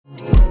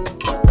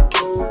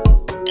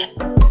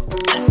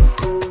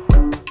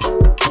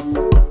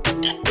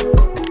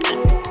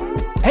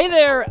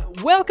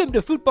Welcome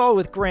to Football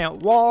with Grant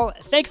Wahl.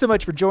 Thanks so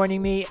much for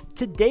joining me.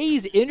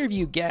 Today's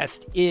interview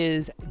guest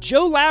is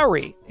Joe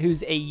Lowery,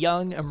 who's a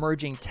young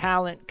emerging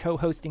talent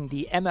co-hosting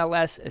the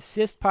MLS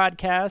Assist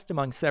podcast,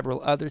 among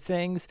several other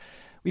things.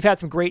 We've had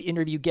some great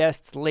interview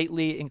guests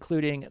lately,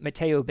 including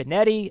Matteo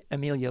Bonetti,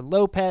 Emilia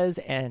Lopez,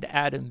 and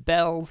Adam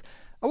Bells,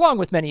 along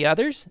with many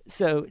others.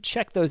 So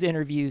check those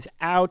interviews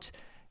out.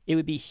 It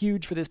would be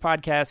huge for this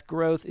podcast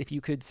growth if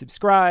you could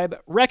subscribe,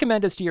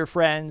 recommend us to your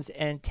friends,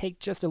 and take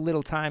just a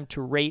little time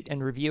to rate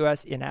and review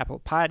us in Apple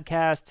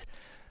Podcasts.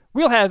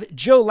 We'll have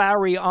Joe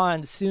Lowery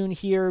on soon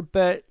here,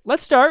 but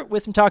let's start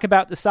with some talk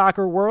about the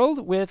soccer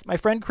world with my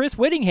friend Chris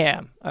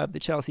Whittingham of the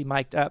Chelsea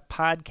Mic'd Up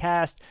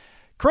podcast.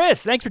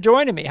 Chris, thanks for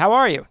joining me. How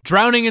are you?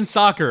 Drowning in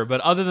soccer,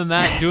 but other than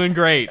that, doing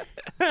great.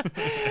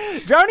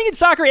 Drowning in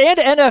soccer and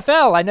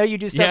NFL. I know you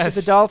do stuff with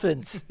the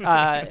Dolphins.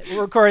 We're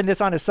recording this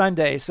on a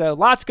Sunday, so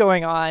lots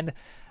going on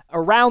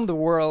around the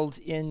world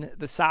in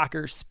the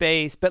soccer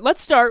space. But let's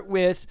start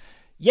with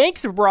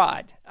Yanks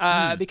Abroad,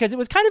 because it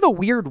was kind of a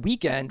weird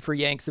weekend for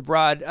Yanks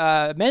Abroad,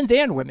 men's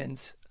and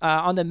women's.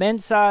 On the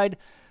men's side,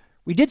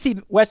 we did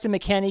see Weston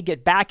McKennie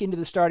get back into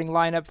the starting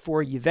lineup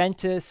for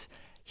Juventus.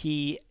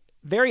 He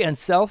very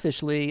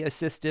unselfishly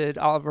assisted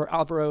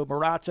Alvaro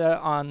Morata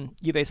on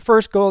Juve's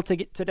first goal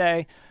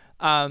today.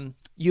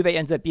 Juve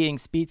ends up beating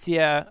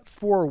Spezia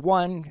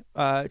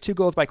 4-1, 2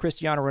 goals by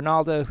Cristiano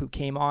Ronaldo, who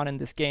came on in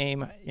this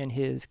game in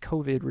his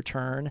COVID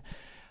return.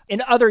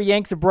 In other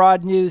Yanks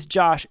Abroad news,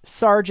 Josh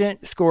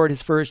Sargent scored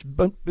his first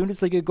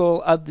Bundesliga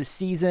goal of the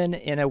season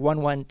in a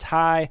 1-1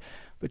 tie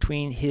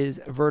between his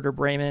Werder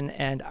Bremen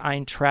and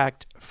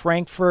Eintracht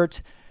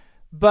Frankfurt.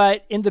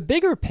 But in the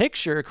bigger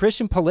picture,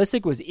 Christian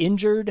Pulisic was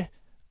injured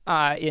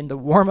in the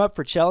warm-up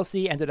for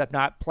Chelsea, ended up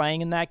not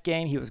playing in that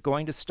game. He was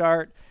going to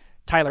start.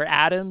 Tyler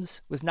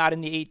Adams was not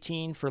in the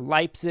 18 for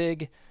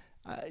Leipzig.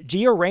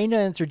 Gio Reyna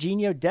and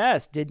Serginho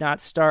Dest did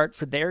not start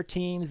for their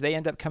teams. They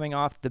end up coming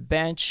off the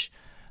bench.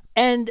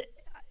 And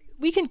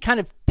we can kind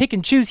of pick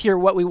and choose here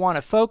what we want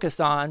to focus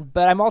on,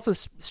 but I'm also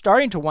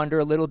starting to wonder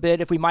a little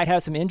bit if we might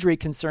have some injury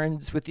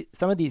concerns with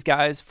some of these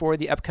guys for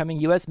the upcoming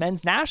U.S.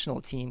 men's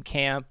national team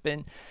camp.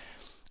 And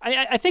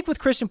I think with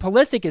Christian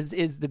Pulisic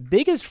is the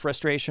biggest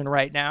frustration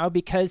right now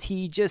because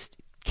he just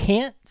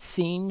can't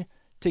seem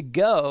to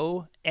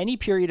go any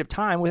period of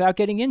time without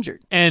getting injured.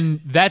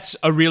 And that's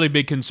a really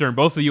big concern,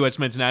 both for the U.S.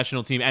 men's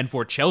national team and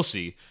for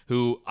Chelsea,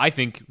 who I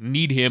think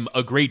need him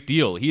a great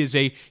deal. He is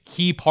a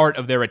key part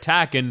of their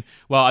attack. And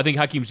while I think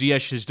Hakim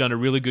Ziyech has done a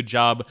really good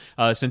job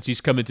since he's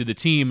come into the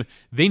team,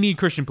 they need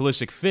Christian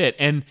Pulisic fit.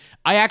 And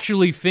I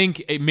actually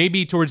think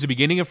maybe towards the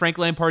beginning of Frank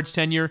Lampard's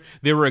tenure,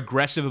 they were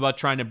aggressive about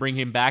trying to bring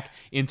him back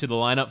into the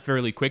lineup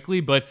fairly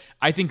quickly. But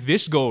I think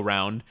this go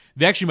around,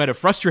 they actually might have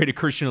frustrated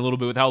Christian a little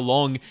bit with how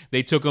long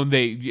they took him.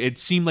 It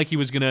seemed like he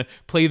was going to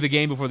play the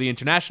game before the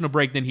international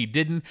break, then he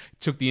didn't.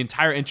 Took the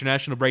entire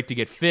international break to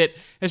get fit.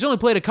 Has only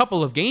played a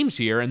couple of games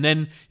here, and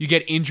then you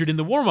get injured in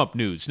the warm-up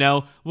news.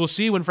 Now, we'll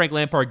see when Frank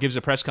Lampard gives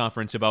a press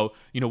conference about,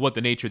 what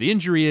the nature of the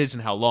injury is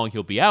and how long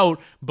he'll be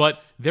out,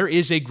 but there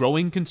is a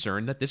growing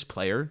concern that this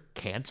player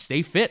can't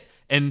stay fit.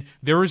 And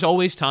there is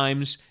always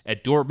times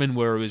at Dortmund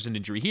where it was an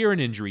injury here, an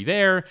injury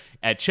there.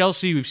 At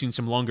Chelsea, we've seen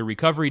some longer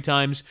recovery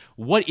times.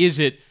 What is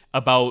it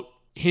about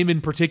him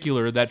in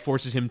particular that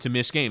forces him to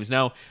miss games?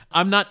 Now,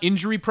 I'm not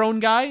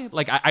injury-prone guy.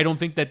 Like, I don't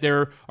think that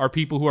there are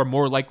people who are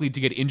more likely to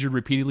get injured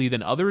repeatedly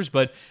than others,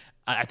 but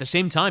at the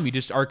same time, you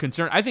just are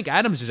concerned. I think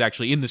Adams is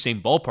actually in the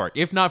same ballpark.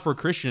 If not for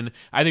Christian,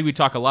 I think we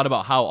talk a lot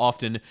about how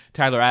often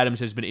Tyler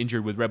Adams has been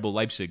injured with Red Bull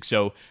Leipzig.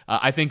 So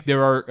I think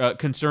there are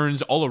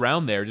concerns all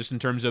around there just in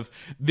terms of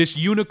this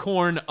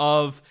unicorn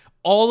of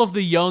all of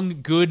the young,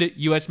 good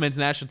U.S. men's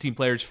national team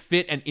players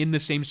fit and in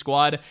the same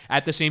squad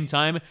at the same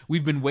time.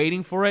 We've been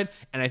waiting for it,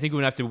 and I think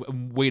we're going to have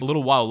to wait a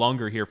little while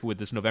longer here with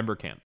this November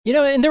camp.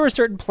 And there were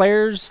certain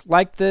players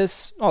like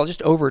this,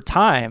 just over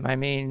time. I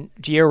mean,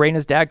 Gio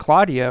Reyna's dad,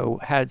 Claudio,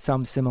 had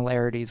some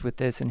similarities with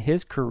this in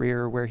his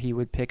career where he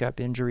would pick up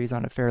injuries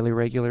on a fairly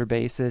regular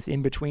basis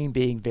in between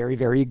being very,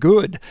 very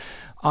good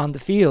on the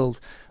field.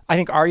 I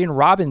think Arjen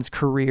Robben's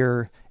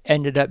career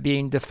ended up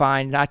being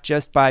defined not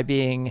just by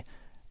being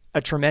a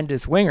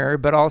tremendous winger,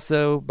 but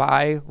also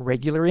by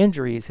regular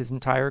injuries his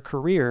entire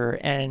career.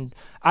 And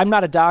I'm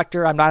not a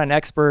doctor, I'm not an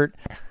expert,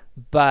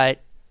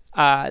 but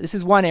this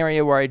is one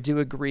area where I do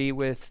agree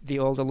with the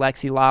old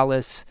Alexi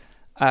Lalas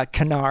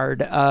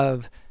canard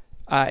of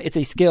it's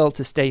a skill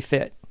to stay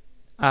fit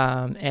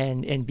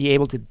and be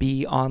able to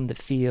be on the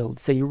field.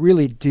 So you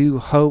really do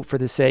hope for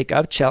the sake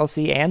of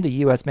Chelsea and the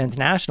U.S. men's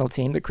national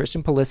team that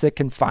Christian Pulisic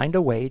can find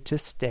a way to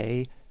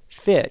stay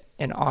fit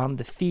and on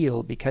the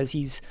field because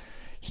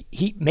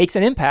he makes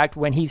an impact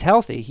when he's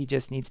healthy. He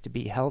just needs to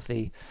be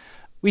healthy.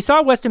 We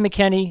saw Weston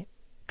McKennie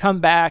come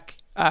back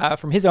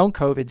from his own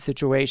COVID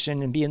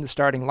situation and be in the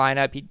starting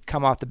lineup. He'd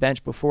come off the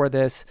bench before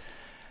this.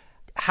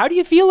 How do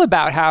you feel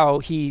about how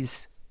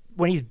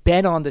when he's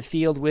been on the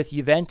field with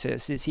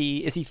Juventus? Is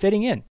he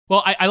fitting in?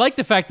 Well, I like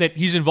the fact that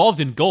he's involved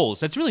in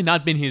goals. That's really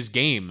not been his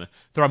game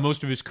throughout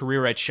most of his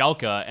career at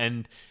Schalke.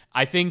 And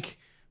I think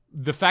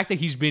the fact that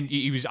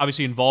he was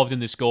obviously involved in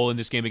this goal in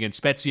this game against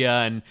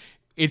Spezia, and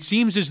it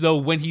seems as though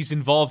when he's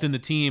involved in the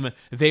team,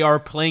 they are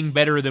playing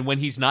better than when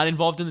he's not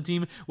involved in the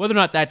team. Whether or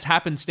not that's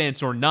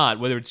happenstance or not,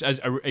 whether it's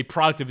a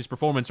product of his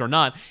performance or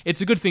not,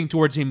 it's a good thing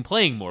towards him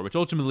playing more, which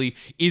ultimately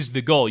is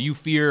the goal. You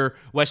fear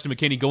Weston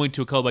McKennie going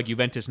to a club like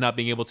Juventus not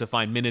being able to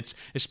find minutes,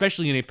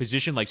 especially in a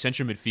position like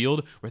central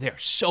midfield where they are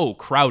so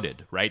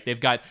crowded, right? They've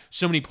got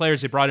so many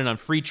players they brought in on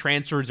free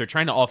transfers. They're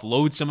trying to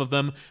offload some of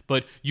them,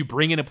 but you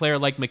bring in a player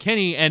like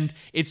McKennie, and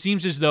it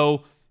seems as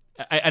though,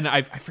 and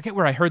I forget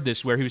where I heard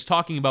this, where he was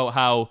talking about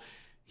how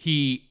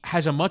he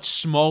has a much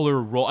smaller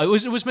role. It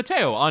was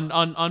Matteo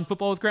on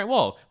Football with Grant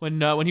Wall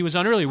when he was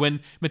on earlier,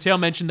 when Matteo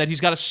mentioned that he's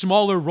got a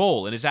smaller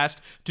role and is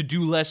asked to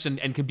do less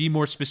and can be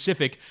more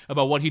specific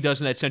about what he does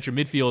in that central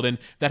midfield, and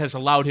that has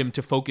allowed him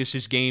to focus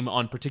his game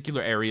on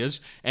particular areas.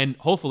 And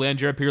hopefully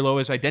Andrea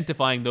Pirlo is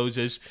identifying those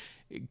as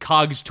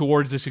cogs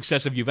towards the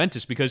success of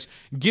Juventus, because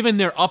given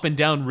their up and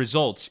down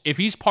results, if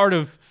he's part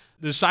of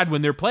the side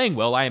when they're playing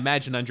well, I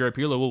imagine Andrea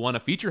Pirlo will want to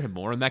feature him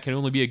more, and that can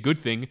only be a good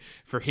thing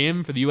for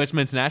him, for the U.S.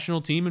 men's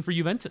national team, and for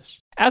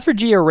Juventus. As for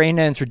Gio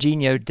Reyna and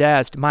Serginho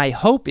Dest, my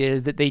hope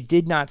is that they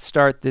did not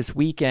start this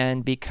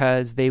weekend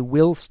because they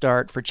will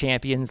start for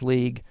Champions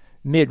League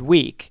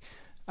midweek.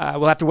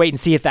 We'll have to wait and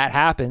see if that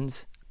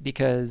happens,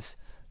 because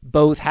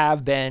both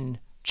have been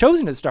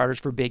chosen as starters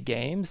for big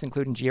games,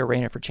 including Gio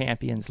Reyna for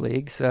Champions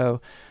League. So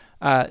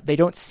they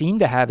don't seem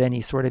to have any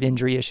sort of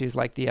injury issues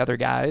like the other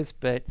guys,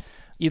 but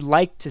you'd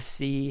like to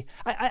see.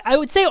 I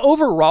would say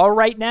overall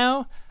right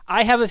now,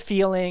 I have a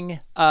feeling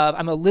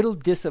I'm a little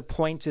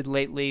disappointed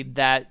lately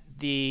that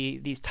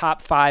these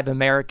top 5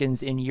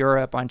 Americans in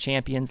Europe on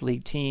Champions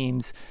League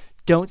teams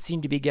don't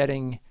seem to be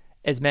getting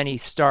as many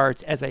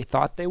starts as I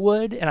thought they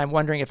would. And I'm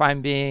wondering if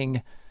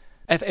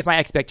if my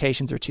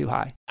expectations are too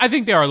high. I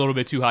think they are a little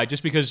bit too high,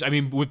 just because, I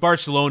mean, with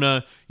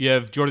Barcelona, you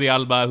have Jordi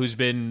Alba, who's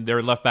been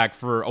their left back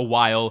for a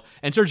while,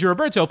 and Sergio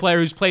Roberto, a player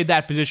who's played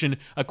that position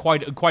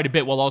quite a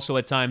bit, while also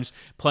at times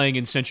playing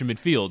in central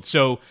midfield.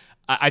 So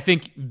I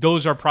think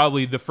those are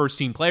probably the first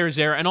team players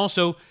there, and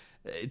also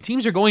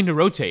teams are going to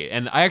rotate.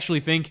 And I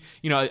actually think,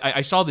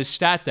 I saw this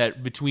stat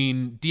that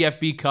between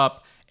DFB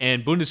Cup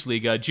and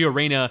Bundesliga, Gio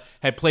Reyna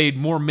had played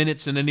more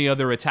minutes than any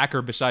other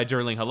attacker besides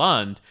Erling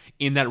Haaland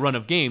in that run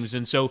of games.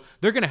 And so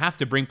they're going to have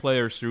to bring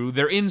players through.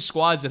 They're in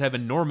squads that have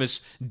enormous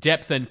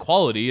depth and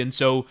quality. And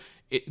so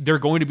there are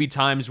going to be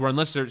times where,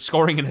 unless they're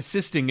scoring and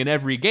assisting in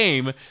every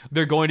game,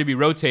 they're going to be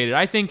rotated.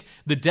 I think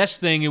the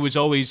Dest thing, it was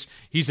always,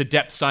 he's a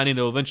depth signing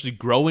that will eventually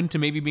grow into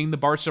maybe being the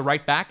Barca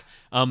right back.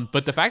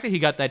 But the fact that he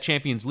got that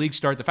Champions League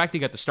start, the fact that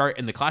he got the start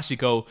in the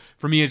Clásico,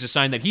 for me is a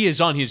sign that he is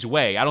on his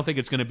way. I don't think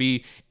it's going to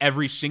be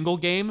every single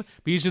game, but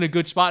he's in a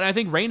good spot. And I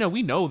think Reyna,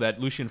 we know that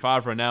Lucien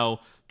Favre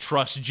now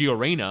trusts Gio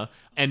Reyna.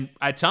 And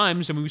at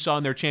times, we saw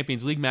in their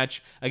Champions League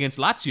match against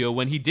Lazio,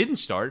 when he didn't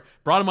start,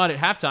 brought him on at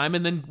halftime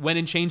and then went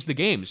and changed the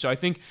game. So I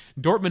think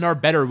Dortmund are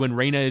better when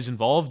Reyna is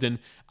involved, and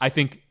I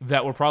think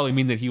that will probably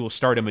mean that he will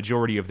start a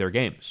majority of their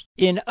games.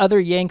 In other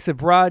Yanks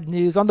Abroad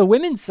news, on the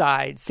women's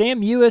side,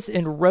 Sam Mewis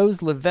and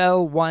Rose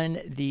Lavelle won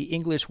the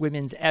English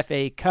Women's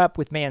FA Cup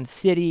with Man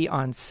City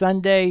on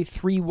Sunday,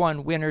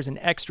 3-1 winners in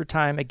extra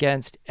time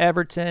against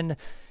Everton,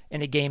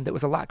 in a game that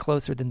was a lot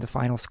closer than the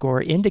final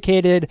score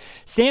indicated.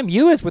 Sam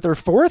Mewis with her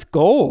 4th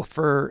goal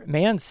for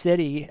Man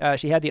City.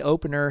 She had the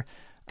opener,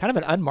 kind of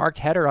an unmarked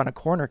header on a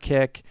corner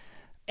kick.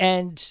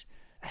 And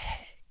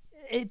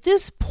at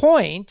this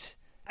point,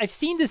 I've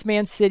seen this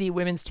Man City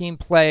women's team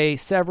play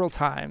several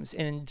times,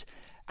 and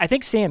I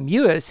think Sam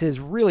Mewis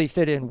has really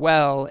fit in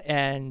well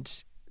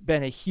and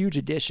been a huge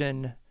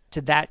addition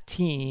to that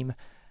team.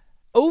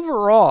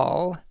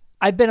 Overall,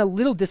 I've been a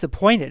little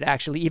disappointed,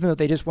 actually, even though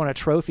they just won a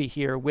trophy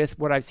here, with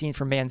what I've seen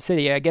from Man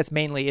City, I guess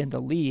mainly in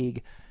the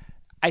league.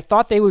 I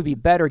thought they would be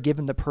better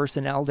given the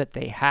personnel that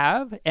they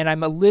have, and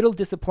I'm a little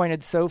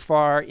disappointed so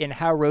far in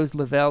how Rose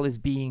Lavelle is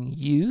being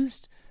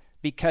used,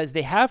 because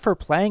they have her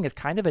playing as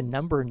kind of a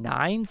number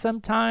 9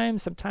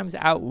 sometimes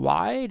out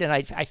wide, and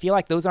I feel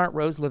like those aren't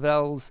Rose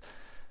Lavelle's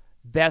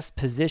best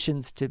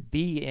positions to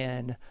be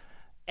in.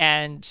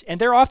 And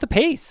they're off the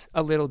pace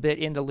a little bit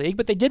in the league,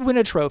 but they did win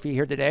a trophy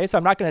here today, so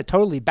I'm not going to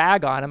totally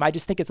bag on them. I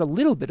just think it's a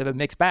little bit of a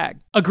mixed bag.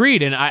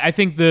 Agreed, and I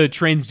think the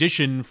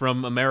transition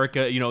from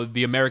America,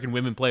 the American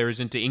women players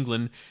into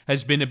England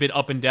has been a bit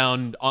up and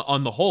down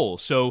on the whole.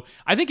 So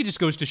I think it just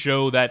goes to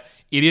show that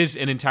it is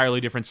an entirely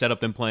different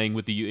setup than playing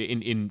with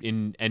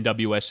in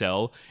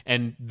NWSL,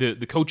 and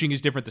the coaching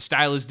is different, the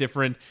style is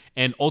different,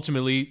 and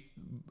ultimately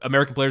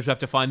American players have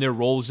to find their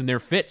roles and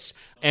their fits.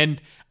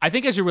 And I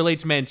think as it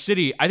relates to Man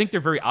City, I think they're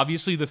very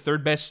obviously the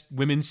 3rd best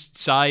women's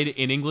side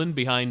in England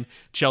behind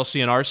Chelsea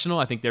and Arsenal.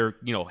 I think they're,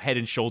 head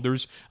and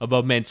shoulders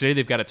above Man City.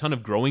 They've got a ton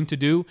of growing to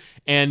do.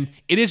 And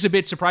it is a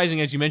bit surprising,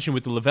 as you mentioned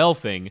with the Lavelle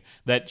thing,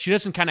 that she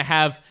doesn't kind of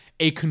have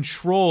a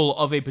control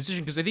of a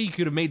position, because I think you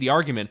could have made the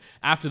argument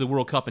after the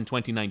World Cup in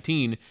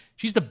 2019,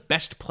 she's the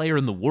best player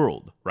in the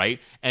world, right?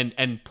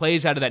 And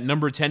plays out of that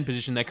number 10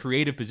 position, that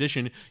creative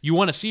position. You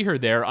want to see her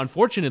there.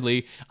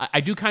 Unfortunately, I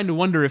do kind of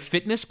wonder if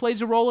fitness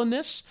plays a role in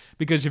this,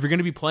 because because if you're going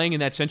to be playing in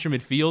that central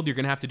midfield, you're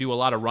going to have to do a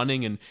lot of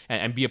running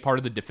and be a part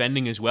of the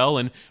defending as well.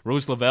 And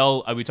Rose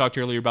Lavelle, we talked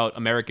earlier about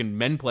American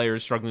men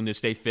players struggling to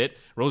stay fit.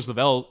 Rose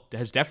Lavelle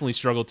has definitely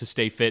struggled to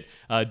stay fit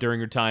during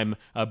her time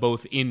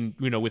both in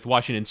with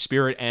Washington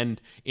Spirit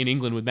and in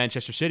England with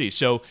Manchester City.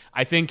 So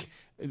I think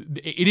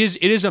it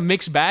is a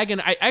mixed bag, and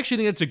I actually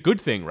think that's a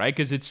good thing, right?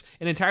 Because it's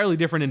an entirely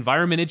different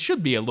environment. It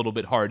should be a little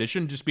bit hard. It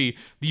shouldn't just be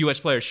the U.S.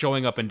 players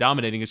showing up and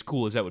dominating, as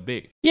cool as that would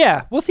be.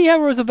 Yeah, we'll see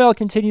how Roosevelt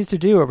continues to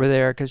do over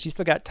there, because she's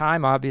still got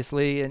time,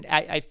 obviously, and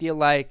I feel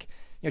like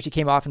she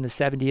came off in the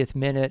 70th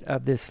minute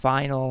of this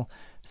final,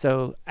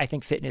 so I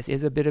think fitness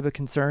is a bit of a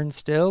concern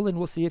still, and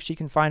we'll see if she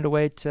can find a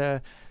way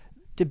to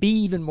be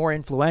even more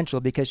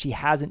influential, because she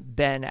hasn't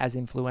been as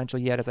influential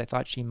yet as I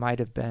thought she might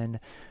have been.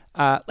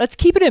 Let's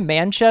keep it in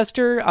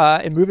Manchester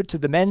and move it to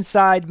the men's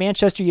side.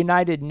 Manchester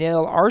United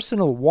 0,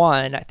 Arsenal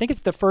 1. I think it's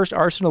the first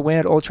Arsenal win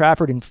at Old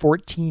Trafford in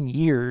 14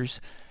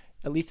 years,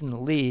 at least in the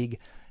league.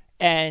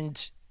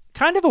 And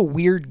kind of a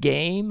weird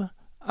game.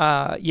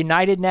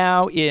 United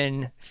now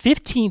in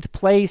 15th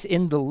place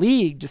in the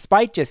league,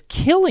 despite just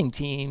killing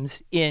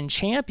teams in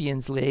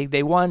Champions League.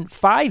 They won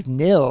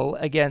 5-0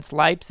 against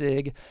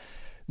Leipzig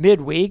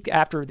midweek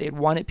after they'd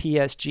won at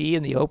PSG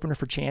in the opener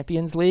for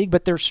Champions League,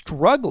 but they're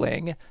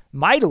struggling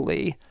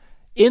mightily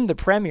in the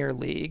Premier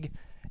League.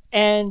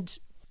 And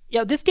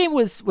this game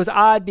was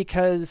odd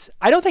because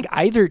I don't think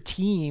either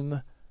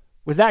team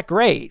was that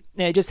great.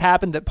 And it just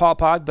happened that Paul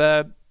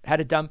Pogba had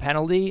a dumb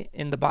penalty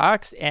in the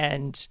box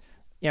and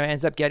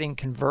ends up getting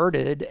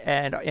converted,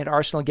 and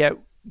Arsenal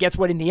gets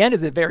what in the end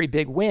is a very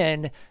big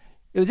win.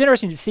 It was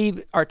interesting to see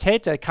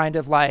Arteta kind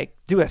of like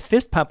do a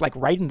fist pump like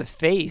right in the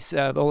face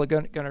of Ole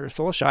Gunnar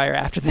Solskjaer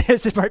after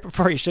this, right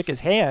before he shook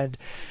his hand.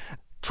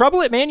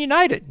 Trouble at Man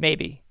United,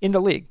 maybe, in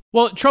the league.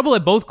 Well, trouble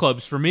at both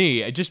clubs for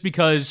me, just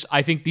because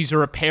I think these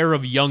are a pair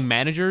of young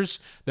managers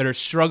that are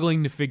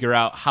struggling to figure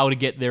out how to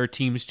get their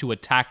teams to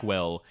attack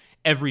well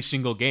every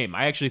single game.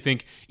 I actually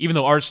think even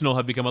though Arsenal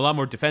have become a lot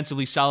more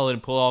defensively solid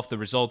and pull off the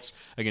results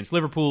against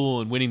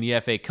Liverpool and winning the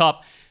FA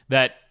Cup,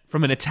 that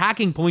from an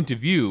attacking point of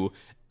view,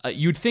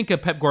 you'd think a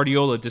Pep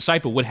Guardiola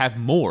disciple would have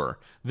more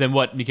than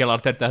what Mikel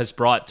Arteta has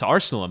brought to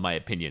Arsenal, in my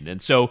opinion.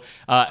 And so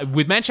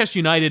with Manchester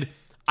United,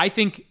 I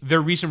think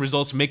their recent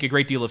results make a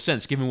great deal of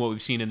sense, given what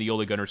we've seen in the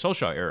Ole Gunnar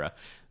Solskjaer era.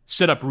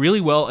 Set up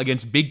really well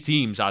against big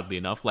teams, oddly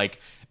enough. Like,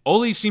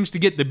 Ole seems to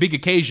get the big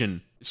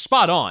occasion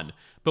spot on.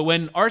 But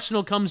when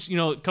Arsenal comes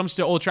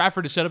to Old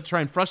Trafford to set up to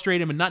try and frustrate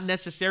him and not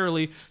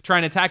necessarily try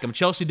and attack him,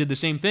 Chelsea did the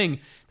same thing.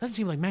 It doesn't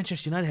seem like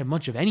Manchester United have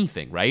much of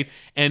anything, right?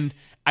 And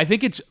I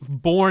think it's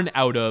born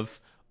out of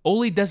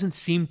Ole doesn't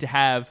seem to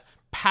have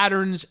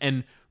patterns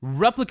and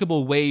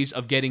replicable ways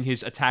of getting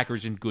his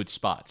attackers in good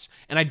spots.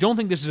 And I don't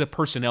think this is a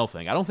personnel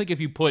thing. I don't think if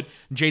you put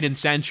Jadon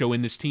Sancho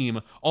in this team,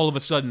 all of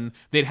a sudden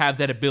they'd have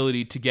that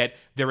ability to get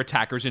their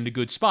attackers into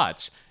good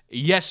spots.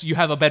 Yes, you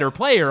have a better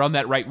player on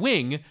that right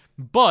wing,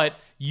 but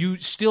you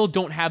still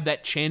don't have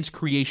that chance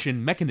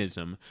creation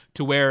mechanism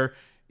to where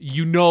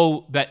you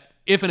know that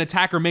if an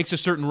attacker makes a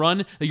certain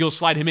run, that you'll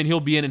slide him in, he'll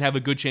be in and have a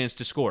good chance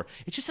to score.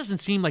 It just doesn't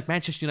seem like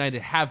Manchester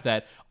United have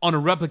that on a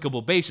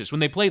replicable basis.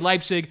 When they play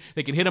Leipzig,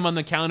 they can hit him on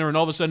the counter, and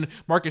all of a sudden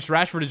Marcus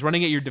Rashford is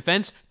running at your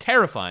defense.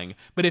 Terrifying.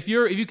 But if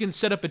you can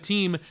set up a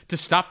team to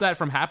stop that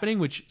from happening,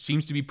 which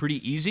seems to be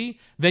pretty easy,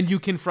 then you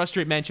can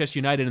frustrate Manchester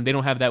United, and they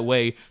don't have that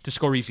way to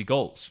score easy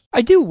goals.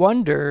 I do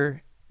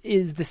wonder,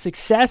 is the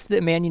success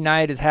that Man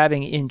United is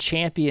having in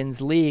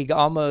Champions League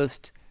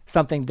almost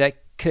something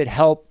that could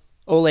help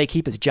Ole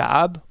keep his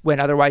job when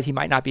otherwise he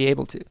might not be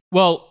able to?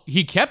 Well,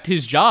 he kept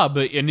his job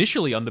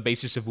initially on the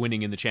basis of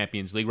winning in the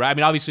Champions League, right? I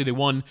mean, obviously they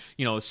won,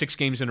 6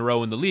 games in a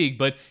row in the league,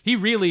 but he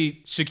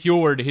really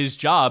secured his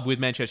job with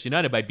Manchester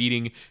United by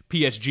beating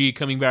PSG,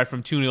 coming back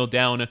from 2-0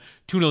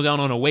 down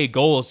on away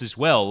goals as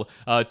well,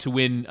 to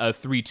win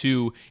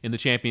 3-2 in the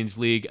Champions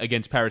League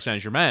against Paris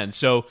Saint-Germain.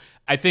 So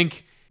I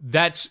think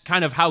that's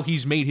kind of how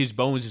he's made his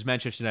bones as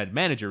Manchester United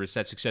manager, is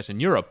that success in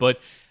Europe. But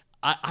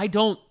I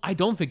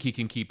don't think he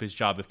can keep his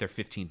job if they're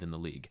 15th in the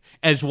league.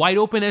 As wide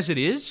open as it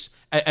is,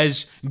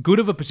 as good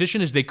of a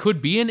position as they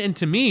could be in, and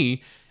to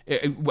me,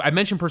 I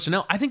mentioned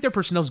personnel. I think their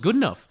personnel is good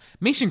enough.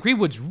 Mason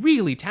Greenwood's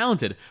really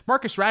talented.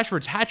 Marcus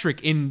Rashford's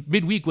hat-trick in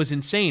midweek was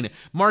insane.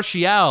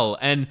 Martial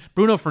and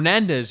Bruno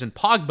Fernandes and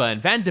Pogba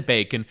and Van de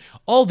Beek and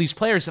all these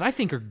players that I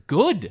think are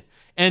good.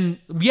 And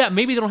yeah,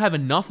 maybe they don't have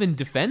enough in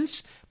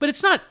defense, but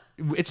it's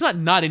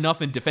not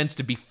enough in defense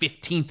to be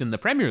 15th in the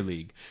Premier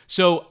League.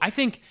 So I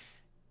think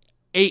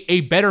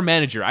a better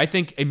manager, I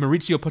think a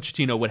Maurizio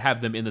Pochettino would have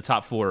them in the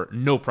top 4,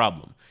 no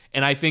problem.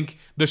 And I think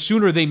the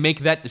sooner they make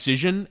that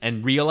decision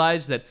and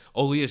realize that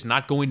Ole is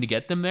not going to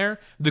get them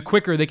there, the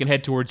quicker they can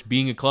head towards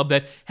being a club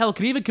that, hell,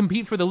 can even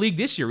compete for the league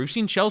this year. We've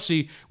seen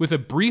Chelsea, with a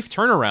brief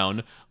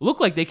turnaround, look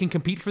like they can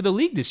compete for the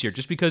league this year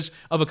just because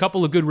of a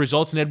couple of good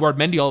results, and Edouard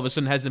Mendy all of a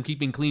sudden has them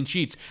keeping clean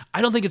sheets.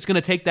 I don't think it's going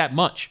to take that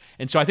much.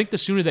 And so I think the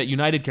sooner that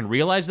United can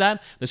realize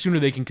that, the sooner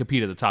they can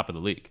compete at the top of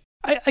the league.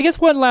 I guess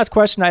one last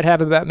question I'd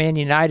have about Man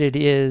United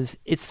is,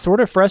 it's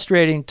sort of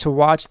frustrating to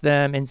watch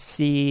them and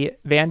see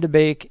Van de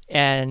Beek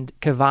and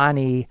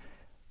Cavani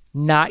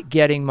not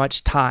getting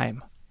much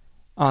time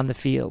on the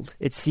field,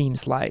 it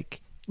seems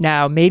like.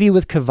 Now, maybe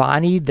with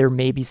Cavani, there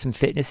may be some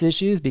fitness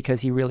issues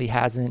because he really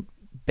hasn't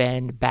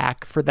been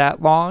back for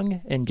that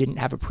long and didn't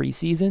have a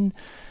preseason.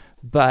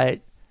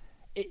 But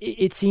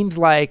it seems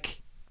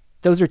like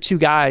those are two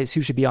guys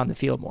who should be on the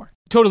field more.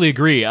 Totally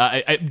agree.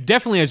 I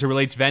definitely as it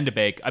relates to Van de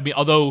Beek. I mean,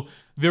 although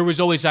there was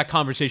always that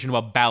conversation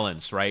about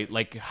balance, right?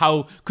 Like,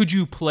 how could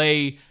you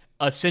play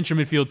a central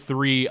midfield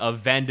three of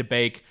Van de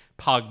Beek,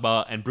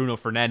 Pogba, and Bruno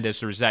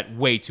Fernandes, or is that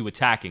way too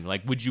attacking?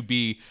 Like, would you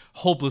be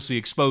hopelessly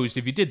exposed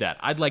if you did that?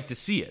 I'd like to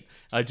see it,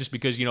 just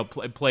because,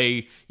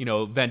 play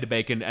Van de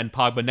Beek and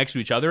Pogba next to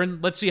each other,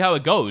 and let's see how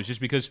it goes,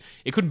 just because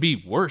it couldn't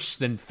be worse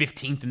than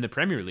 15th in the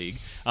Premier League.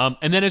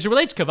 And then as it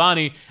relates to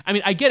Cavani, I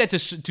mean, I get it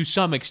to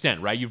some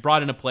extent, right? You've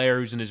brought in a player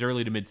who's in his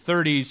early to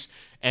mid-30s,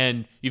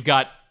 and you've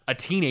got a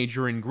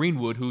teenager in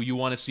Greenwood who you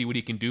want to see what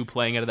he can do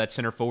playing out of that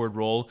center forward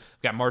role.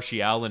 We've got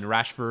Martial and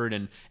Rashford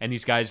and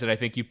these guys that I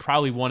think you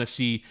probably want to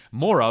see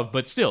more of,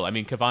 but still, I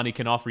mean, Cavani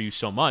can offer you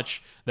so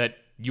much that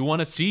you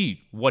want to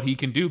see what he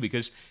can do,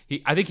 because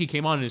I think he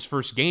came on in his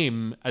first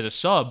game as a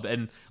sub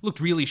and looked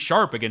really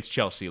sharp against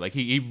Chelsea. Like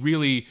he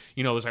really,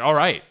 was like, all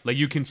right, like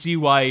you can see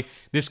why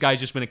this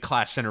guy's just been a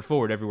class center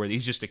forward everywhere.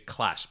 He's just a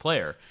class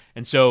player.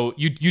 And so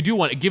you do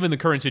want, given the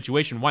current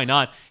situation, why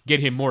not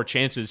get him more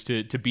chances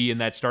to be in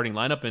that starting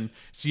lineup and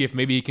see if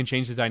maybe he can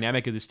change the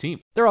dynamic of this team.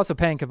 They're also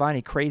paying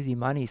Cavani crazy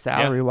money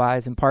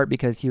salary-wise, in part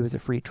because he was a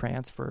free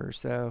transfer.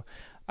 So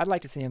I'd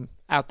like to see him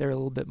out there a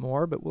little bit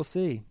more, but we'll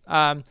see.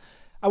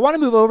 I want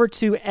to move over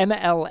to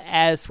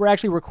MLS. We're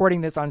actually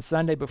recording this on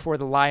Sunday before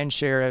the lion's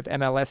share of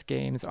MLS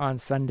games on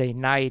Sunday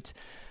night.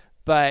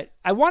 But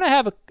I want to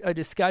have a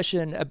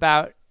discussion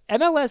about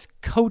MLS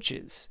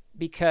coaches,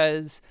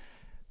 because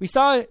we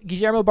saw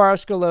Guillermo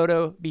Barros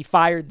Schelotto be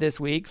fired this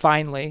week,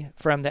 finally,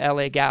 from the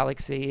LA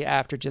Galaxy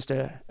after just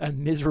a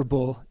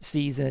miserable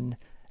season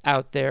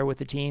out there with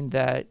a team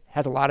that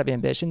has a lot of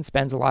ambition,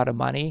 spends a lot of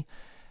money.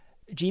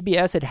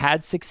 GBS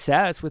had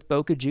success with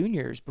Boca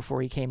Juniors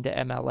before he came to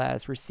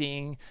MLS. We're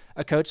seeing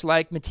a coach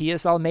like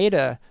Matias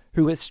Almeida,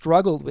 who has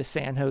struggled with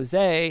San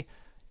Jose,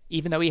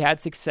 even though he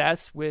had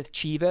success with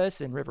Chivas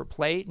and River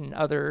Plate and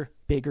other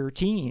bigger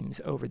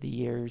teams over the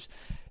years.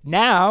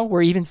 Now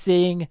we're even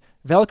seeing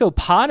Veljko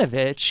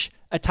Paunovic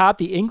atop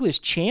the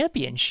English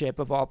Championship,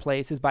 of all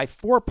places, by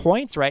 4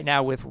 points right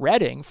now with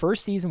Reading,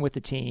 first season with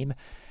the team,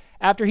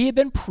 after he had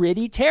been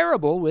pretty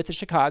terrible with the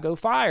Chicago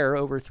Fire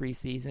over 3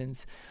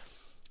 seasons.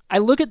 I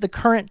look at the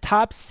current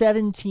top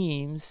 7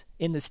 teams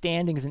in the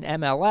standings in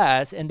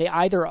MLS, and they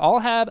either all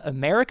have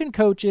American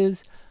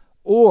coaches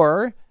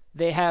or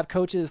they have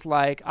coaches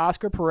like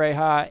Oscar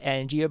Pareja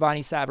and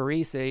Giovanni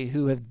Savarese,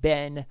 who have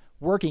been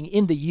working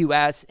in the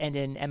U.S. and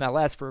in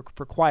MLS for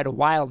quite a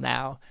while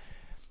now.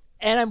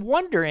 And I'm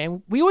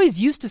wondering, we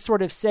always used to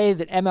sort of say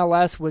that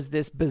MLS was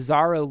this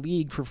bizarro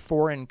league for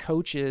foreign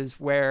coaches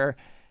where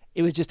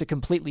it was just a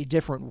completely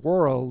different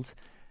world.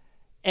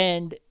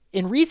 And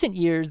in recent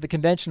years, the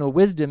conventional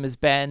wisdom has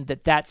been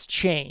that that's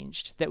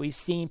changed, that we've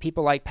seen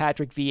people like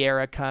Patrick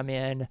Vieira come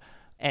in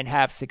and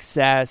have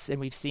success, and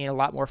we've seen a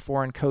lot more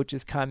foreign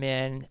coaches come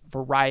in,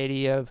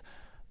 variety of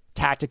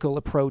tactical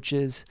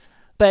approaches.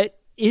 But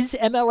is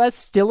MLS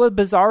still a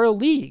bizarro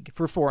league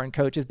for foreign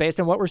coaches based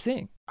on what we're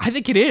seeing? I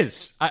think it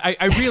is.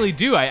 I really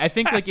do. I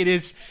think like it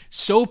is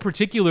so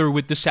particular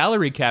with the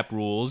salary cap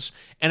rules.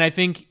 And I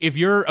think if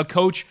you're a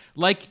coach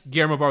like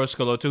Guillermo Barros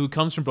Schelotto, who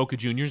comes from Boca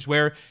Juniors,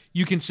 where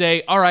you can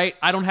say, all right,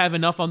 I don't have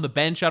enough on the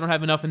bench, I don't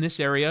have enough in this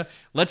area,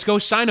 let's go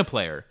sign a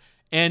player.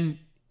 And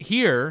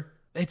here,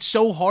 it's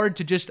so hard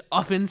to just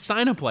up and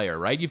sign a player,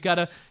 right? You've got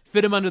to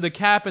fit him under the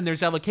cap, and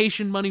there's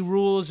allocation money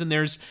rules, and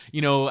there's,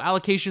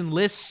 allocation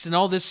lists and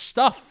all this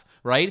stuff,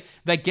 right?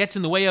 That gets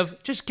in the way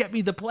of just get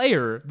me the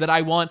player that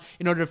I want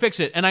in order to fix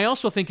it. And I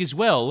also think as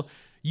well,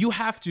 you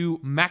have to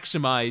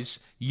maximize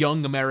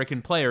young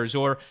American players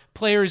or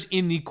players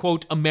in the,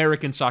 quote,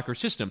 American soccer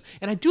system.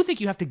 And I do think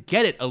you have to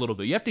get it a little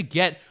bit. You have to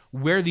get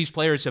where these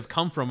players have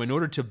come from in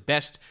order to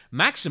best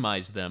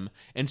maximize them.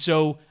 And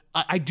so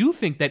I do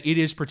think that it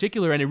is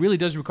particular, and it really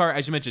does require,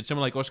 as you mentioned,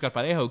 someone like Oscar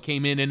Parejo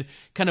came in and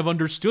kind of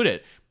understood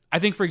it. I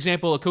think, for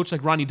example, a coach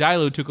like Ronny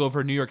Deila, who took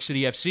over New York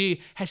City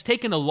FC, has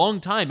taken a long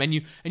time, and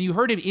you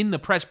heard him in the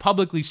press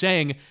publicly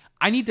saying,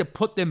 I need to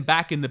put them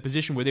back in the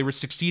position where they were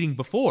succeeding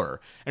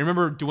before. And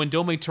remember, when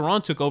Dome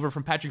Taran took over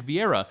from Patrick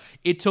Vieira,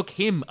 it took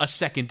him a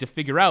second to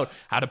figure out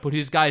how to put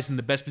his guys in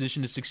the best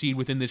position to succeed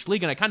within this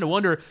league. And I kind of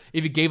wonder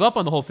if he gave up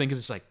on the whole thing, because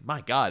it's like,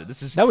 my God,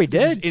 this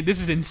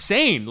is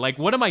insane. Like,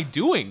 what am I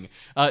doing?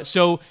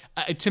 So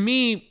to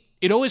me,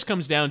 it always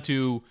comes down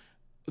to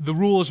the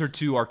rules are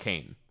too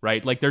arcane,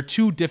 right? Like, they're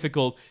too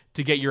difficult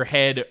to get your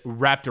head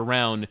wrapped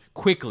around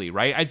quickly,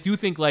 right? I do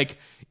think, like,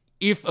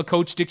 if a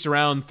coach sticks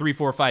around 3,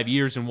 4, 5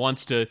 years and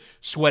wants to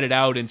sweat it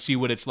out and see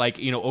what it's like,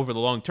 over the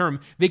long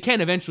term, they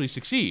can eventually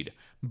succeed.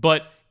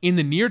 But in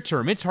the near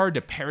term, it's hard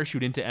to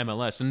parachute into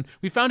MLS. And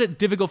we found it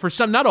difficult for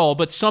some, not all,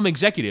 but some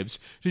executives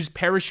to just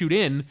parachute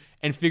in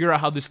and figure out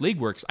how this league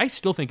works. I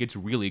still think it's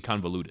really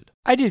convoluted.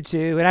 I do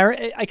too. And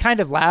I kind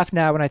of laugh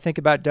now when I think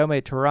about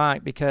Dome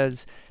Torrent,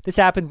 because this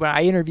happened when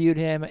I interviewed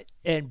him,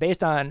 and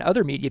based on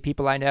other media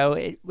people I know,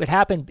 it would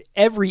happen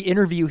every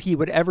interview he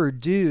would ever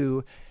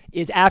do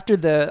is after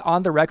the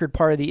on-the-record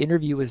part of the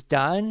interview was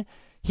done,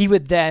 he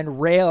would then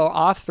rail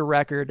off the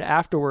record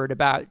afterward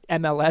about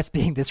MLS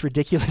being this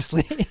ridiculous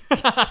league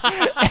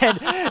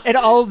and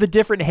all the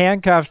different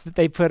handcuffs that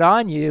they put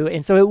on you.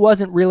 And so it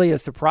wasn't really a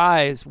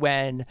surprise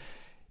when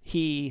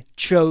he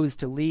chose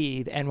to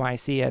leave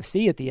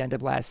NYCFC at the end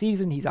of last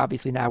season. He's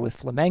obviously now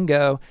with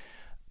Flamengo.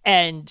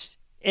 And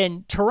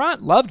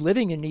Torrent loved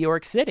living in New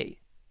York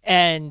City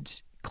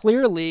and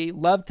clearly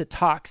loved to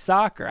talk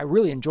soccer. I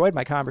really enjoyed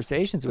my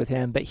conversations with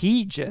him, but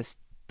he just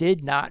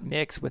did not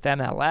mix with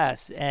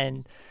MLS.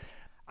 And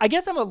I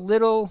guess I'm a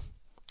little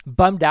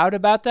bummed out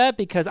about that,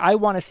 because I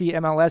want to see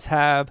MLS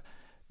have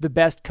the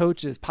best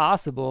coaches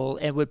possible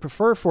and would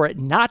prefer for it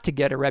not to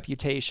get a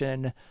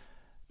reputation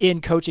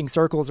in coaching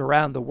circles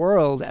around the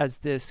world as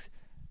this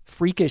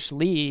freakish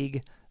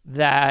league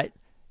that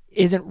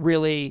isn't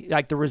really,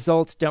 like, the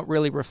results don't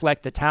really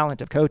reflect the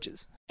talent of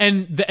coaches.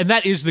 And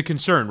that is the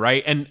concern,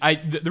 right? And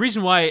the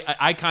reason why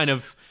I kind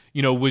of,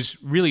 was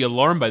really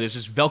alarmed by this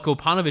is Veljko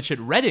Paunovic at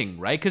Reading,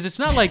 right? Because it's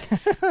not like,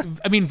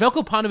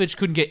 Veljko Paunovic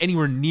couldn't get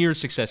anywhere near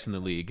success in the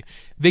league.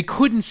 They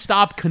couldn't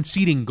stop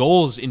conceding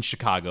goals in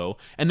Chicago.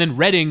 And then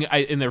Reading,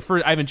 I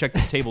haven't checked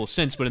the table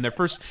since, but in their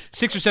first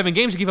 6 or 7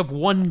 games, they gave up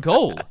 1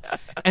 goal.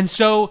 And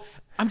so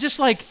I'm just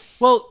like,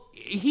 well,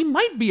 he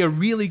might be a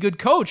really good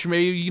coach.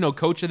 Maybe,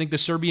 coach, I think, the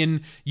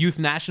Serbian youth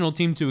national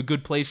team to a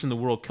good place in the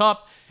World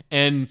Cup.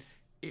 And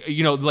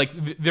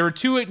there are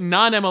 2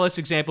 non-MLS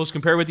examples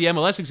compared with the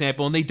MLS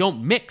example, and they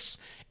don't mix.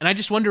 And I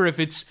just wonder if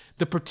it's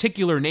the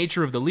particular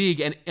nature of the league,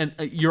 and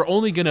you're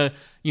only going to,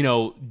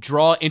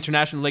 draw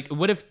international. Like,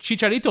 what if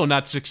Chicharito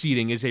not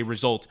succeeding is a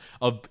result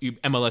of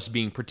MLS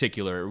being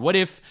particular? What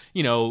if,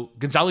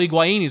 Gonzalo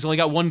Higuain has only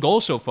got 1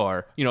 goal so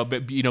far,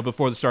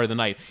 before the start of the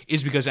night,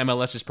 is because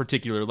MLS is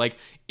particular? Like,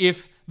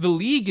 if the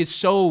league is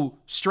so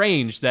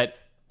strange that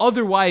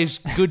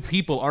otherwise good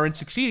people aren't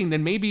succeeding,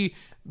 then maybe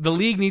the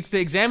league needs to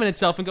examine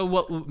itself and go,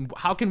 well,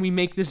 how can we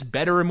make this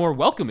better and more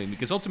welcoming?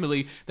 Because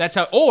ultimately, that's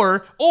how,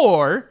 or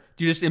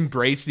do you just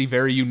embrace the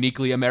very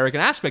uniquely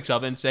American aspects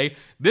of it and say,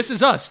 this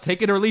is us,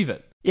 take it or leave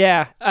it?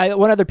 Yeah.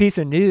 One other piece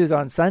of news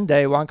on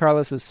Sunday, Juan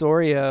Carlos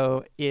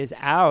Osorio is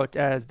out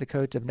as the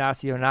coach of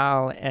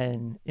Nacional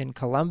and in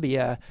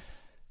Colombia.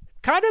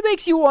 Kind of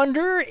makes you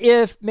wonder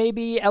if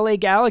maybe LA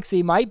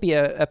Galaxy might be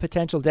a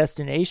potential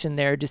destination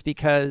there, just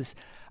because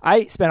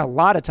I spent a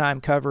lot of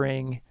time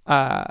covering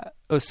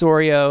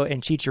Osorio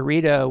and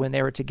Chicharito when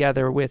they were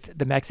together with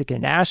the Mexican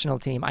national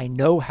team. I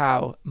know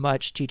how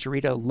much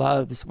Chicharito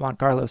loves Juan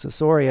Carlos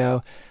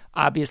Osorio.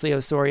 Obviously,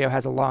 Osorio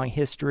has a long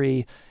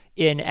history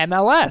in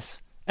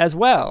MLS as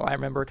well. I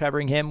remember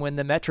covering him when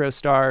the Metro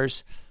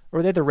Stars,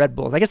 or they're the Red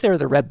Bulls. I guess they were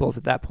the Red Bulls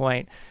at that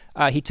point.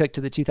 He took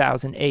to the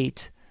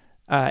 2008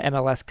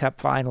 MLS Cup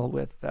final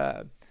with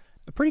a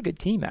pretty good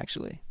team,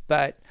 actually.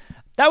 But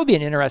that would be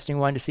an interesting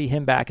one to see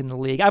him back in the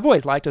league. I've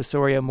always liked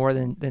Osorio more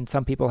than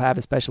some people have,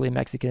 especially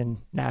Mexican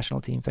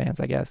national team fans,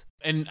 I guess.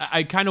 And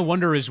I kind of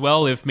wonder as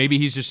well if maybe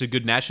he's just a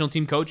good national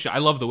team coach. I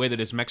love the way that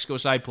his Mexico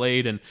side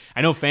played, and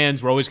I know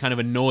fans were always kind of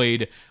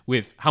annoyed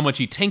with how much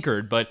he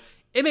tinkered, but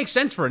it makes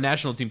sense for a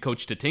national team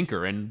coach to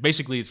tinker. And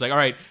basically it's like, all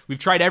right, we've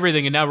tried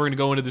everything, and now we're going to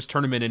go into this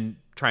tournament and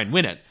try and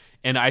win it.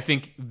 And I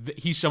think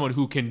he's someone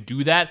who can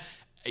do that.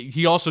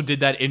 He also did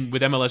that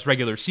with MLS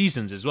regular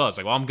seasons as well. It's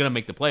like, well, I'm going to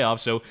make the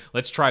playoffs, so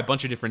let's try a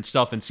bunch of different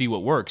stuff and see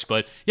what works.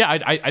 But yeah,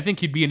 I think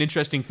he'd be an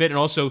interesting fit. And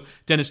also,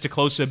 Dennis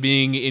Teclosa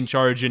being in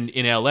charge in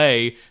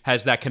LA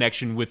has that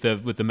connection with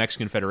the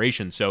Mexican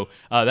Federation. So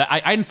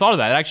I hadn't thought of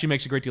that. It actually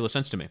makes a great deal of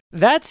sense to me.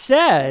 That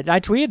said, I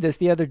tweeted this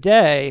the other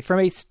day. From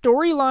a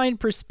storyline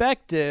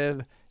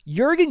perspective,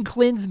 Jurgen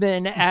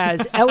Klinsmann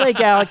as LA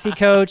Galaxy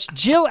coach,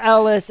 Jill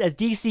Ellis as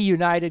DC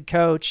United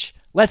coach.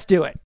 Let's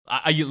do it.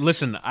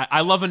 Listen,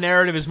 I love a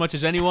narrative as much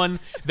as anyone.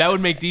 That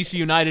would make DC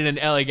United and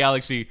LA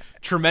Galaxy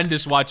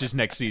tremendous watches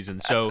next season.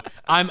 So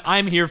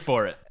I'm here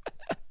for it.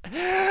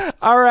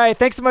 All right.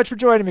 Thanks so much for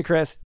joining me,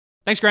 Chris.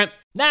 Thanks, Grant.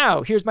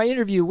 Now, here's my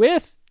interview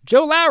with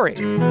Joe Lowery.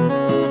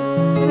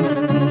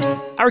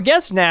 Our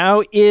guest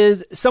now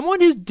is someone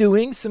who's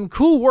doing some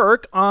cool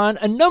work on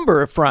a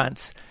number of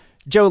fronts.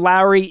 Joe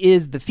Lowery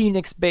is the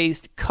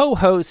Phoenix-based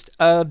co-host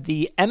of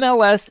the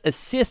MLS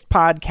Assist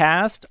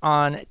podcast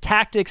on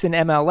tactics in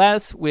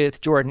MLS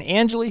with Jordan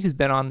Angeli, who's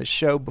been on the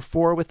show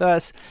before with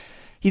us.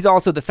 He's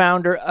also the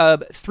founder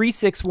of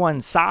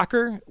 361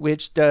 Soccer,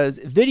 which does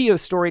video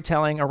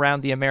storytelling around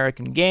the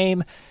American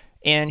game,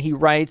 and he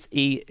writes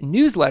a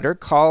newsletter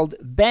called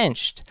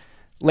Benched.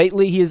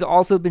 Lately, he has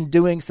also been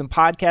doing some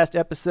podcast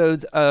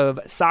episodes of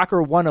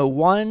Soccer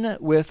 101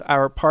 with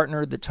our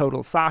partner, The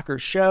Total Soccer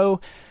Show.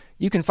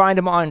 You can find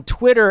him on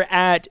Twitter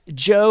at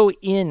Joe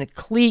in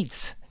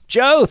Cleats.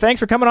 Joe, thanks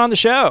for coming on the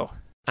show.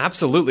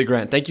 Absolutely,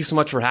 Grant. Thank you so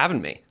much for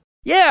having me.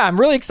 Yeah, I'm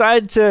really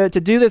excited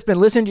to do this. Been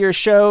listening to your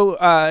show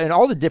and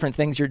all the different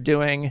things you're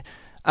doing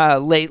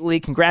lately.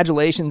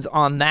 Congratulations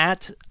on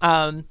that.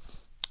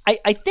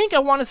 I think I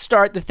want to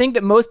start. The thing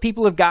that most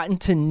people have gotten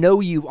to know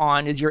you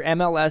on is your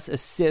MLS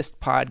Assist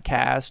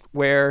podcast,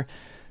 where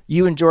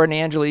you and Jordan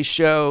Angeli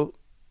show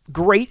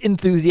great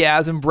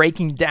enthusiasm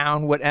breaking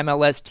down what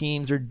MLS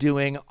teams are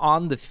doing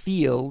on the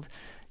field.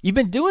 You've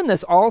been doing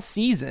this all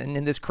season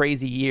in this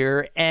crazy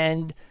year,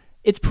 and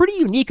it's pretty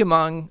unique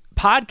among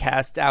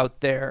podcasts out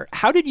there.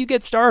 How did you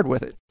get started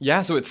with it?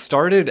 Yeah, so it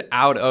started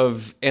out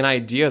of an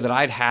idea that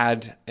I'd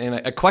had, and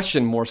a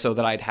question more so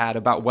that I'd had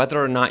about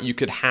whether or not you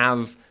could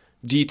have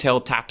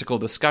detailed tactical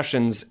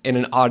discussions in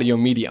an audio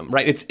medium,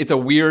 right? It's a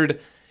weird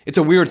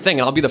thing,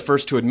 and I'll be the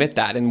first to admit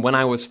that. And when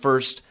I was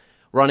first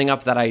running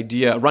that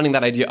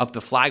idea up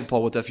the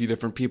flagpole with a few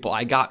different people,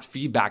 I got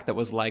feedback that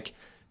was like,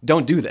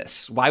 don't do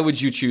this. Why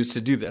would you choose to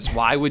do this?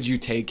 Why would you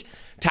take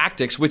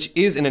tactics, which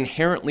is an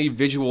inherently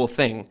visual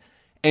thing,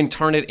 and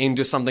turn it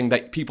into something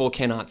that people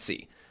cannot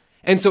see?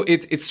 And so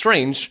it's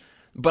strange,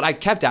 but I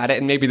kept at it,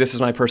 and maybe this is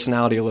my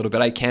personality a little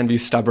bit. I can be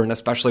stubborn,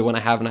 especially when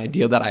I have an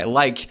idea that I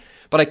like,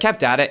 but I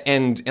kept at it,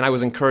 and I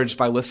was encouraged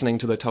by listening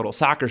to the Total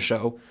Soccer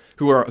Show,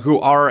 who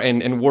are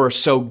and were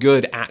so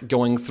good at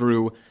going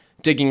through,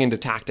 digging into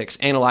tactics,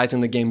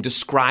 analyzing the game,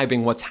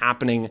 describing what's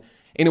happening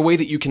in a way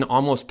that you can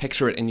almost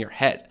picture it in your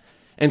head.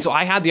 And so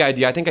I had the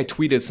idea, I think I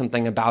tweeted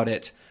something about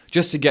it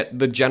just to get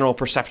the general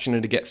perception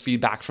and to get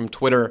feedback from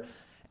Twitter.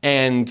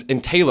 And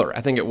Taylor,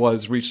 I think it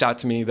was, reached out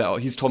to me, though.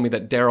 He's told me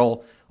that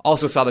Daryl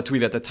also saw the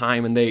tweet at the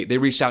time, and they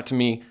reached out to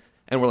me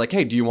and were like,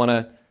 hey, do you want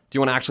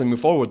to actually move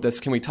forward with this?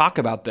 Can we talk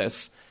about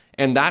this?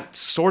 And that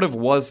sort of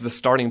was the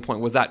starting point,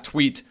 was that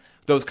tweet,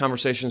 those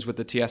conversations with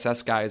the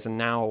TSS guys, and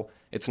now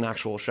it's an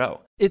actual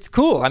show. It's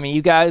cool. I mean,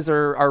 you guys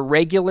are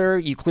regular.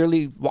 You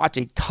clearly watch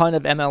a ton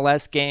of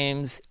MLS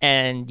games,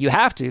 and you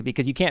have to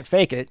because you can't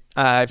fake it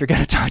if you're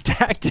going to talk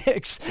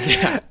tactics.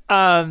 Yeah.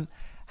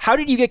 How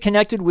did you get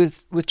connected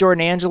with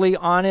Jordan Angeli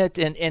on it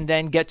and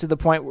then get to the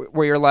point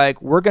where you're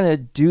like, we're going to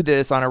do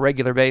this on a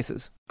regular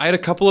basis? I had a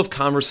couple of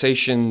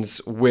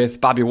conversations with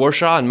Bobby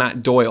Warshaw and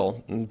Matt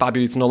Doyle.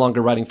 Bobby is no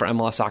longer writing for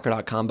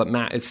MLSsoccer.com, but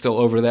Matt is still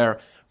over there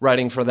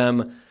writing for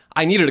them.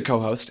 I needed a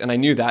co-host, and I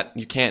knew that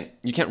you can't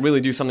really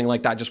do something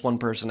like that just one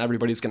person.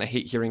 Everybody's going to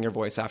hate hearing your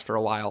voice after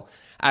a while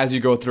as you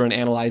go through and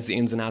analyze the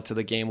ins and outs of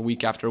the game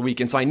week after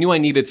week. And so I knew I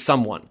needed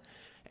someone.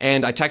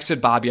 And I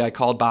texted Bobby, I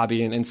called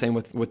Bobby, and same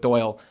with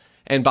Doyle.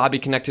 And Bobby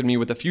connected me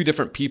with a few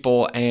different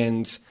people,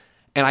 and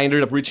I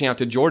ended up reaching out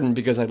to Jordan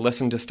because I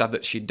listened to stuff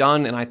that she'd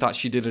done, and I thought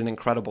she did an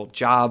incredible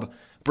job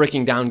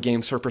breaking down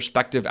games. Her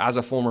perspective as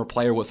a former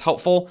player was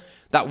helpful.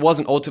 That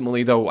wasn't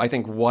ultimately, though, I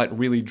think what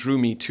really drew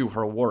me to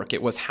her work.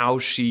 It was how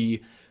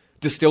she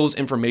distills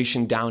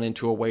information down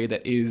into a way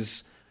that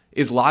is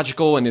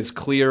logical and is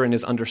clear and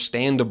is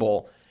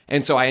understandable.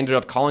 And so I ended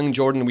up calling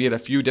Jordan. We had a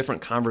few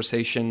different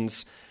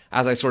conversations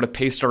as I sort of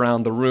paced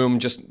around the room,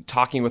 just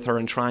talking with her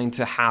and trying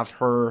to have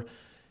her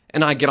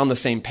and I get on the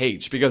same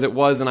page, because it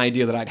was an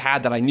idea that I'd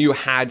had that I knew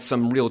had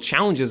some real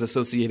challenges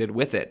associated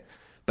with it.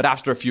 But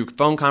after a few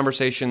phone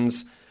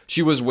conversations,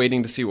 she was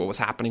waiting to see what was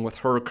happening with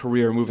her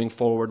career moving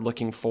forward,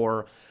 looking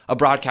for a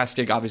broadcast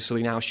gig.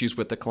 Obviously, now she's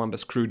with the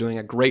Columbus Crew doing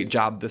a great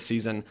job this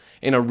season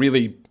in a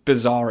really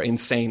bizarre,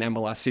 insane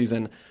MLS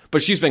season.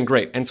 But she's been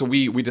great. And so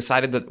we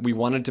decided that we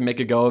wanted to make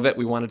a go of it.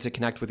 We wanted to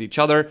connect with each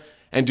other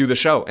and do the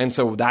show. And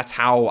so that's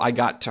how I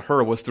got to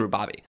her, was through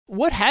Bobby.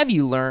 What have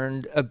you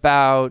learned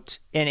about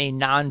in a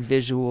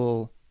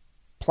non-visual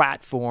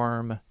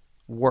platform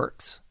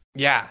works?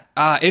 Yeah,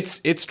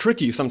 it's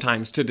tricky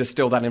sometimes to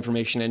distill that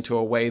information into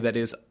a way that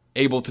is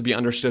able to be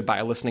understood by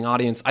a listening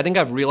audience. I think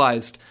I've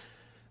realized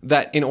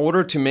that in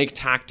order to make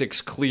tactics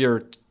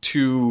clear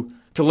to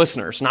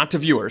listeners, not to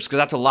viewers, because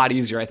that's a lot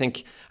easier. I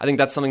think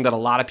that's something that a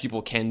lot of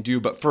people can do.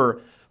 But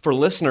for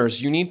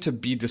listeners, you need to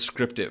be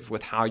descriptive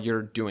with how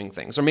you're doing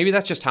things. Or maybe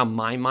that's just how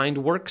my mind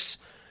works.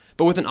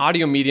 But with an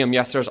audio medium,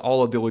 yes, there's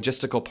all of the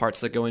logistical parts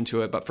that go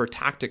into it. But for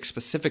tactics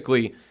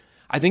specifically,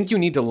 I think you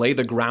need to lay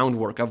the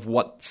groundwork of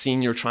what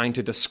scene you're trying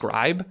to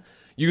describe,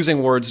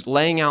 using words,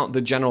 laying out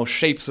the general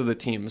shapes of the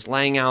teams,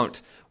 laying out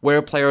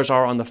where players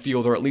are on the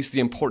field, or at least the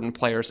important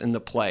players in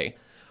the play.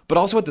 But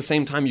also at the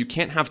same time, you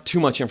can't have too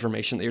much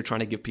information that you're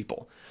trying to give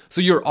people.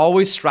 So you're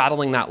always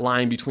straddling that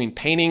line between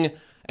painting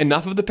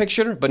enough of the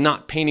picture, but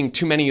not painting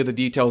too many of the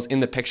details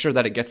in the picture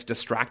that it gets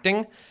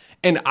distracting.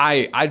 And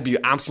I'd be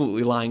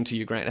absolutely lying to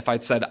you, Grant, if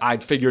I'd said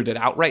I'd figured it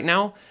out right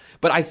now.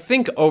 But I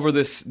think over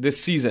this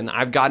season,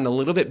 I've gotten a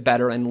little bit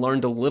better and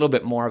learned a little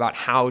bit more about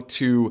how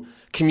to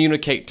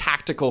communicate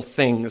tactical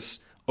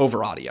things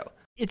over audio.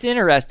 It's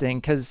interesting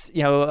because,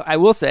 I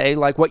will say,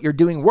 like, what you're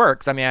doing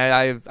works. I mean,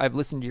 I've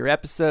listened to your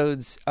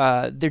episodes.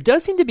 There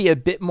does seem to be a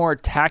bit more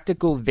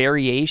tactical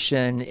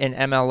variation in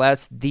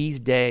MLS these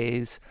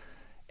days,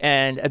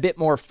 and a bit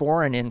more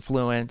foreign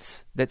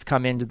influence that's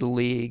come into the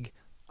league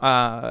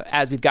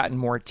as we've gotten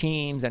more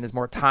teams and as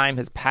more time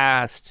has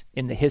passed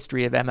in the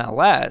history of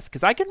MLS.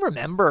 Because I can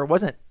remember it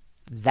wasn't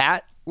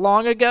that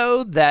long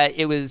ago that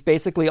it was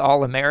basically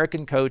all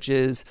American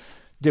coaches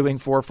doing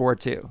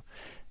 4-4-2.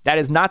 That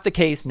is not the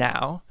case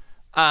now.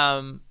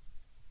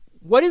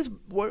 What is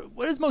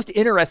most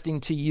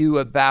interesting to you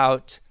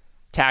about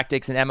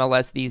tactics in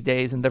MLS these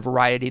days and the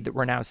variety that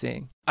we're now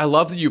seeing? I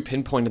love that you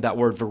pinpointed that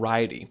word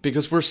variety,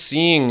 because we're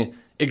seeing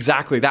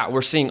exactly that.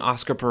 We're seeing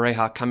Oscar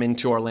Pareja come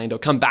into Orlando,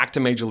 come back to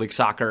Major League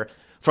Soccer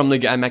from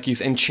Liga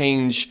MX and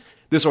change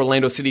this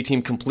Orlando City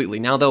team completely.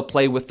 Now they'll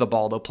play with the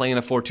ball. They'll play in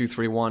a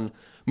 4-2-3-1,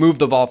 move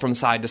the ball from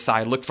side to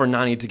side, look for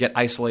Nani to get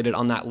isolated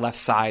on that left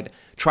side,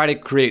 try to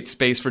create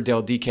space for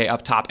Del Dique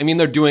up top. I mean,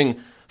 they're doing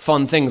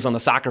fun things on the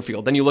soccer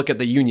field. Then you look at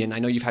the Union. I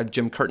know you've had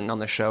Jim Curtin on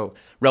the show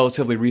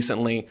relatively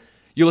recently.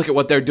 You look at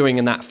what they're doing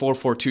in that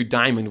 4-4-2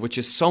 diamond, which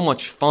is so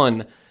much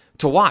fun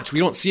to watch. We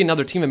don't see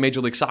another team in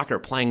Major League Soccer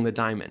playing the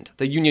diamond.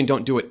 The Union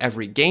don't do it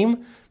every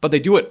game, but they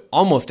do it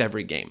almost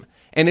every game.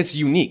 And it's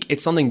unique.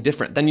 It's something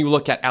different. Then you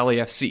look at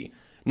LAFC.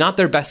 Not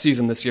their best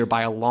season this year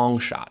by a long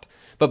shot,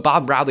 but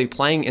Bob Bradley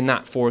playing in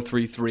that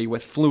 4-3-3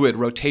 with fluid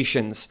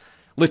rotations.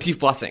 Latif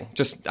Blessing,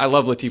 I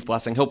love Latif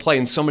Blessing. He'll play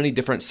in so many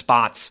different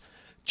spots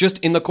just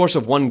in the course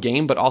of one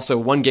game, but also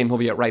one game he'll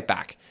be at right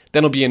back.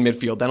 Then he'll be in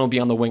midfield. Then he'll be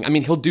on the wing. I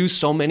mean, he'll do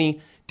so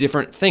many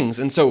different things.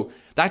 And so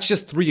that's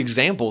just 3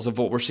 examples of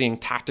what we're seeing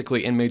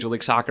tactically in Major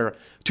League Soccer.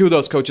 2 of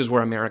those coaches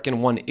were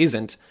American, 1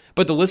 isn't.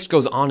 But the list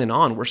goes on and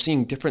on. We're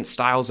seeing different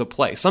styles of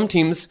play. Some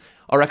teams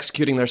are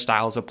executing their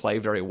styles of play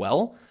very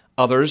well.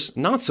 Others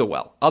not so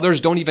well.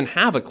 Others don't even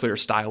have a clear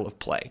style of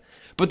play.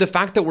 But the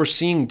fact that we're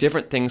seeing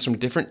different things from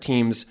different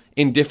teams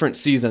in different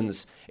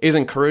seasons is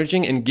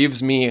encouraging and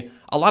gives me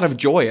a lot of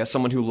joy as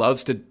someone who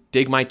loves to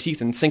dig my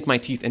teeth and sink my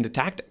teeth into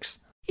tactics.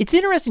 It's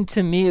interesting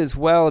to me as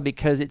well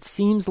because it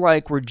seems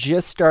like we're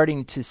just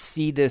starting to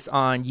see this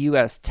on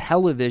U.S.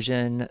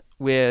 television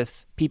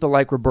with people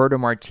like Roberto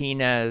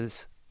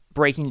Martinez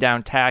breaking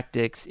down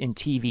tactics in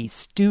TV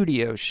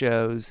studio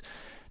shows.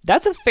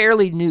 That's a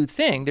fairly new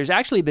thing. There's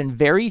actually been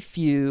very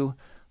few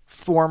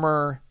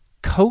former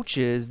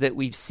coaches that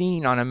we've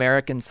seen on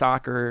American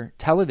soccer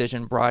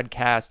television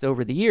broadcast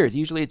over the years.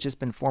 Usually it's just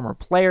been former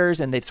players,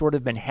 and they've sort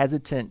of been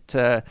hesitant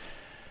to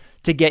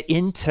get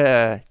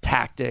into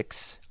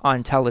tactics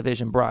on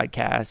television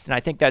broadcast. And I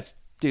think that's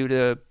due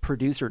to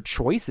producer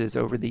choices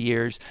over the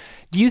years.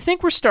 Do you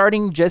think we're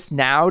starting just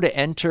now to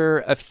enter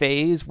a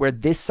phase where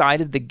this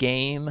side of the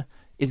game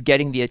is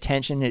getting the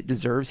attention it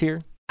deserves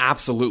here?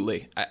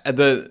 Absolutely.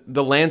 The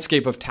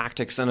landscape of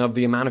tactics and of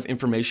the amount of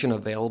information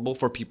available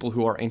for people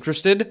who are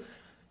interested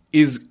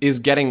is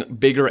getting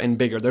bigger and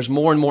bigger. There's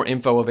more and more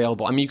info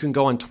available. I mean, you can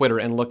go on Twitter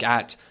and look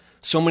at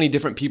so many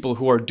different people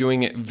who are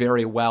doing it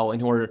very well and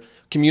who are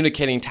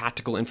communicating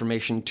tactical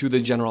information to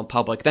the general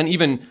public. Then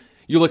even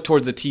you look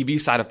towards the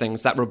TV side of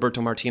things, that Roberto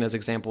Martinez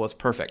example is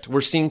perfect. We're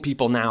seeing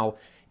people now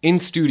in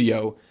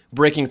studio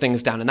breaking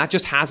things down, and that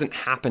just hasn't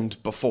happened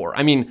before.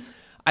 I mean,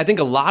 I think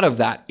a lot of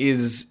that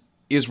is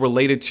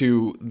related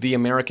to the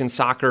American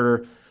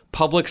soccer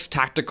public's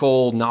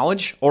tactical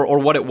knowledge or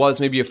what it was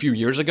maybe a few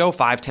years ago,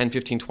 5, 10,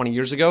 15, 20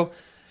 years ago.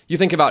 You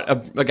think about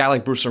a guy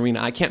like Bruce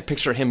Arena. I can't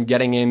picture him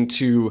getting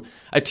into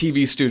a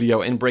TV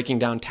studio and breaking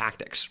down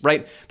tactics,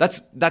 right?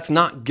 That's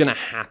not going to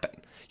happen.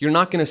 You're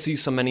not going to see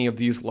so many of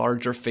these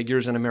larger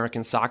figures in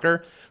American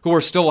soccer who are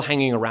still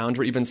hanging around,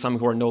 or even some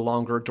who are no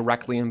longer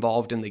directly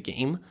involved in the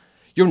game.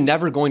 You're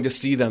never going to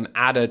see them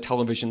at a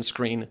television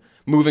screen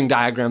moving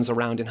diagrams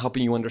around and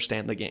helping you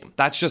understand the game.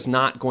 That's just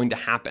not going to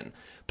happen.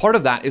 Part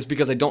of that is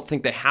because I don't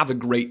think they have a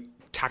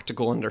great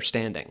tactical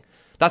understanding.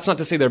 That's not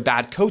to say they're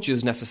bad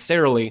coaches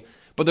necessarily,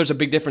 but there's a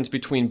big difference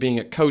between being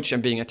a coach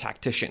and being a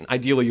tactician.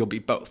 Ideally, you'll be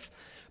both.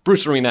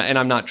 Bruce Arena, and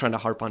I'm not trying to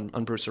harp on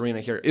Bruce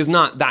Arena here, is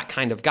not that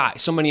kind of guy.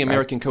 So many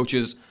American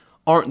coaches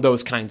aren't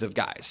those kinds of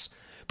guys.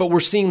 But we're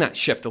seeing that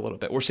shift a little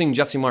bit. We're seeing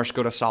Jesse Marsch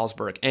go to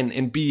Salzburg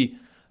and be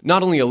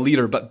not only a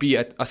leader, but be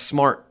a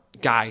smart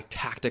guy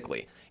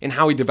tactically in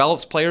how he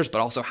develops players,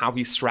 but also how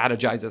he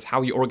strategizes,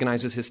 how he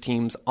organizes his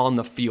teams on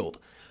the field.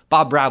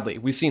 Bob Bradley,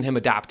 we've seen him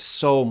adapt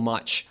so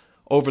much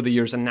over the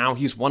years, and now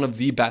he's one of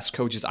the best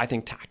coaches, I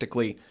think,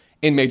 tactically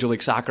in Major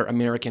League Soccer,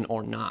 American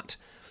or not.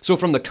 So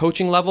from the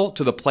coaching level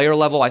to the player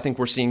level, I think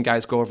we're seeing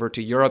guys go over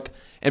to Europe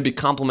and be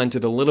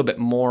complimented a little bit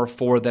more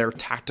for their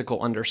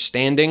tactical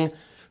understanding.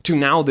 To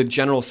now the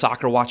general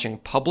soccer watching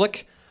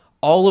public,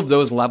 all of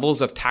those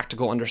levels of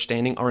tactical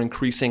understanding are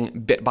increasing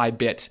bit by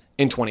bit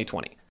in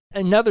 2020.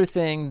 Another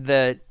thing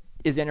that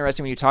is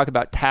interesting when you talk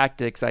about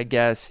tactics, I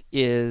guess,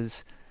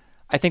 is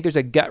I think there's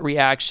a gut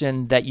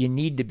reaction that you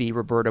need to be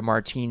Roberto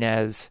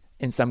Martinez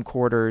in some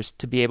quarters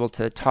to be able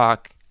to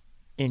talk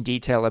in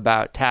detail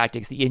about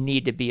tactics, that you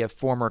need to be a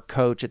former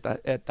coach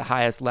at the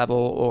highest level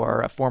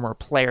or a former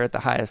player at the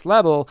highest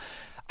level.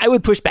 I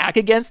would push back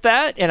against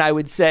that, and I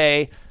would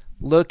say,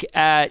 look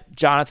at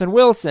Jonathan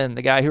Wilson,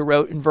 the guy who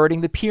wrote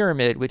Inverting the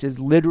Pyramid, which is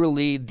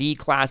literally the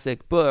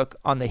classic book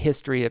on the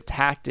history of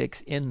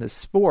tactics in the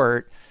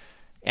sport.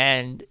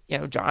 And,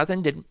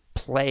 Jonathan didn't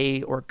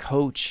play or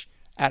coach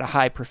at a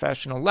high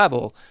professional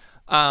level.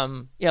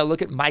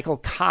 Look at Michael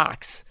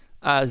Cox,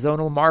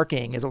 zonal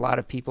marking, as a lot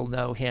of people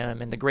know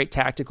him, and the great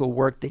tactical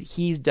work that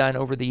he's done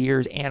over the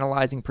years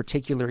analyzing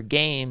particular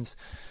games.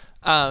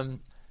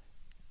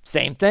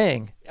 same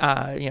thing.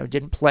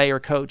 Didn't play or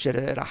coach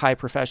at a high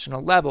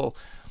professional level.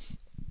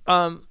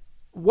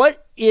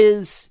 What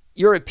is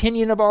your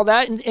opinion of all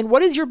that, and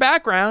what is your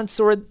background?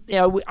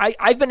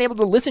 I've been able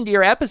to listen to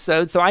your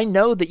episodes, so I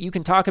know that you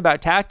can talk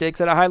about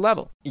tactics at a high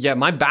level. Yeah,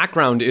 my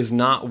background is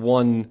not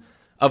one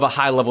of a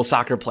high-level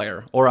soccer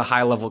player or a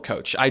high-level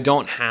coach. I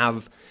don't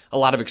have a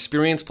lot of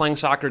experience playing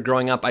soccer.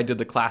 Growing up, I did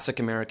the classic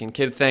American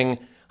kid thing.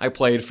 I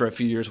played for a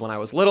few years when I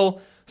was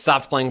little,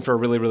 stopped playing for a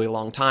really, really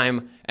long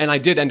time, and I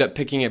did end up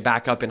picking it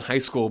back up in high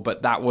school,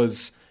 but that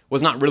was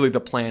not really the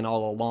plan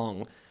all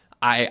along.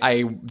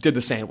 I did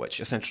the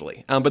sandwich,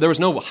 essentially. But there was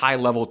no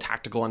high-level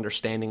tactical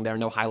understanding there,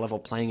 no high-level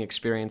playing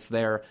experience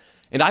there.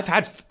 And I've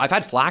had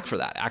flack for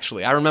that,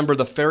 actually. I remember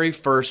the very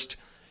first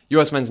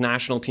U.S. men's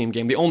national team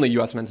game, the only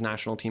U.S. men's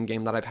national team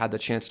game that I've had the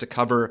chance to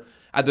cover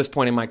at this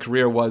point in my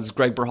career was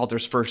Greg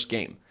Berhalter's first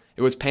game.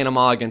 It was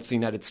Panama against the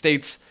United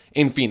States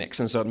in Phoenix,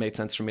 and so it made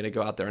sense for me to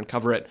go out there and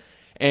cover it.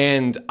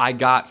 And I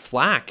got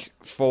flack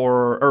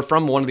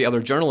from one of the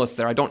other journalists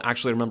there. I don't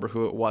actually remember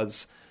who it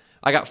was.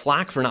 I got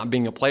flack for not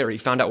being a player. He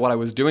found out what I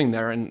was doing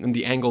there and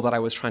the angle that I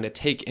was trying to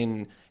take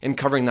in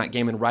covering that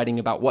game and writing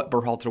about what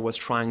Berhalter was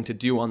trying to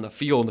do on the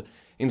field,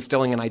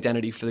 instilling an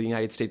identity for the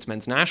United States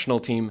men's national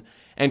team.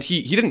 And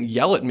he didn't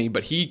yell at me,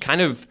 but he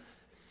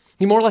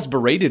more or less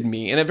berated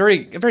me in a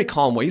very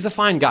calm way. He's a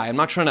fine guy. I'm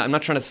not trying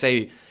to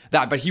say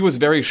that, but he was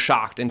very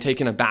shocked and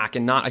taken aback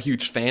and not a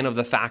huge fan of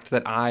the fact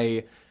that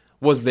I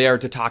was there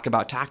to talk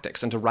about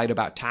tactics and to write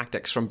about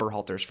tactics from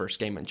Berhalter's first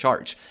game in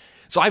charge.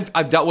 So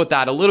I've dealt with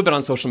that a little bit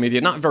on social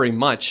media, not very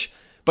much,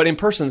 but in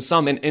person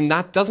some, and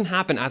that doesn't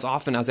happen as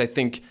often as I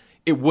think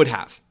it would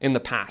have in the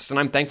past, and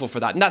I'm thankful for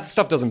that. And that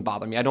stuff doesn't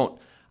bother me.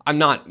 I'm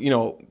not,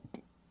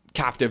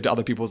 captive to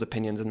other people's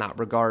opinions in that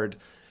regard.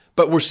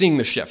 But we're seeing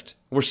the shift.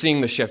 We're seeing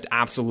the shift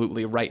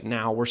absolutely right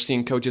now. We're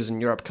seeing coaches in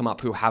Europe come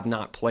up who have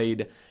not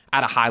played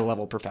at a high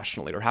level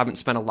professionally or haven't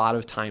spent a lot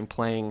of time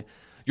playing.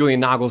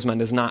 Julian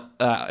Nagelsmann is not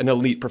an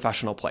elite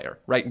professional player,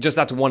 right? Just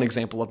that's one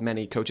example of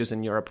many coaches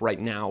in Europe right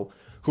now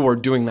who are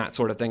doing that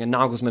sort of thing. And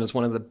Nagelsmann is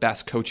one of the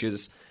best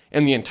coaches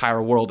in the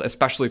entire world,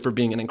 especially for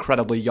being an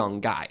incredibly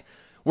young guy.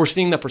 We're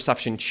seeing the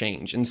perception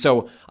change. And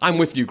so I'm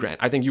with you, Grant.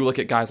 I think you look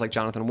at guys like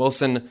Jonathan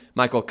Wilson,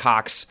 Michael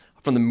Cox,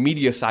 from the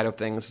media side of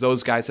things,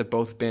 those guys have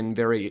both been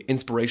very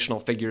inspirational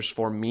figures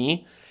for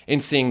me in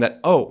seeing that,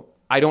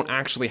 I don't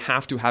actually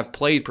have to have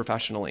played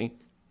professionally.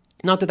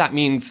 Not that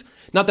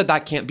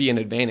that can't be an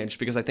advantage,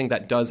 because I think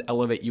that does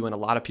elevate you in a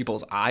lot of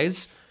people's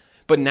eyes.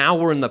 But now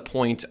we're in the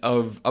point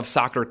of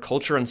soccer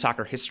culture and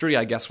soccer history,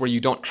 I guess, where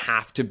you don't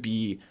have to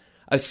be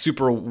a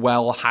super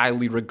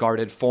highly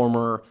regarded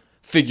former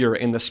figure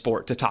in the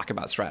sport to talk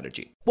about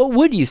strategy. What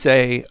would you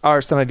say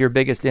are some of your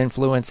biggest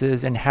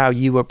influences in how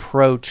you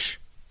approach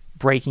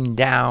breaking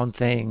down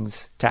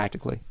things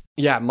tactically?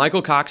 Yeah,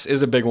 Michael Cox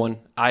is a big one.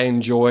 I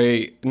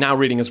enjoy now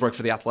reading his work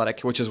for The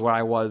Athletic, which is where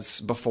I was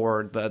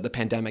before the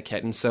pandemic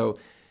hit. And so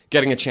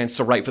getting a chance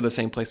to write for the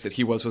same place that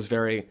he was a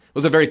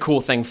very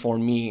cool thing for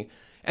me.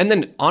 And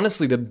then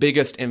honestly, the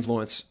biggest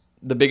influence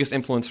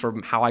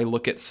from how I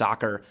look at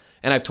soccer,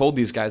 and I've told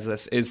these guys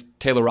this, is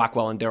Taylor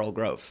Rockwell and Daryl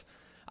Grove.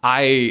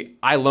 I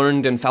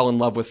learned and fell in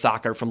love with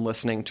soccer from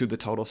listening to the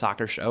Total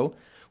Soccer Show,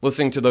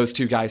 listening to those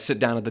two guys sit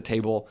down at the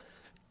table,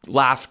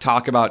 laugh,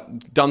 talk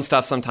about dumb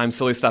stuff sometimes,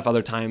 silly stuff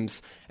other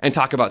times, and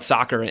talk about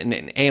soccer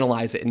and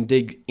analyze it and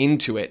dig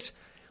into it.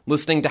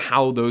 Listening to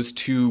how those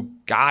two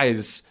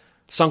guys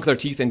sunk their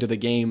teeth into the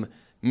game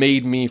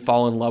made me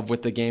fall in love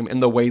with the game in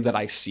the way that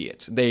I see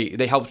it.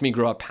 They helped me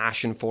grow a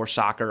passion for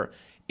soccer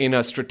in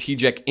a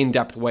strategic,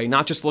 in-depth way,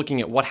 not just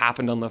looking at what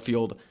happened on the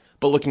field,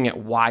 but looking at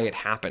why it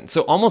happened.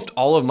 So almost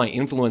all of my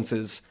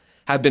influences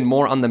have been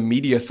more on the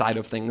media side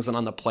of things than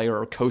on the player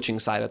or coaching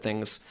side of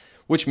things,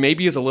 which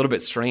maybe is a little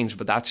bit strange,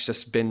 but that's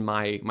just been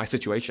my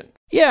situation.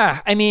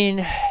 Yeah, I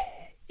mean,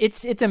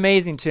 it's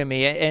amazing to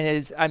me, and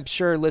as I'm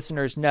sure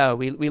listeners know,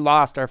 we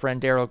lost our friend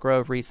Daryl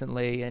Grove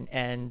recently,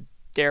 and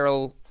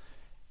Daryl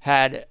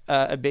had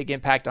a big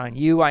impact on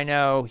you. I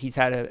know he's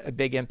had a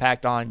big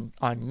impact on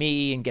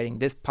me and getting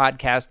this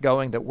podcast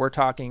going that we're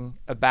talking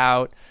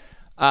about,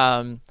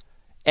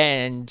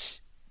 and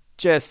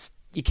just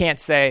you can't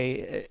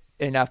say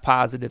enough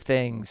positive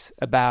things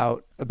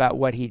about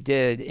what he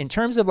did in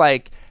terms of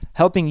like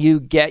helping you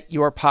get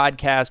your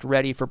podcast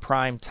ready for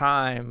prime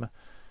time.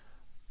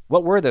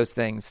 What were those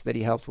things that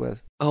he helped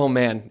with? Oh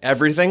man,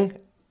 everything.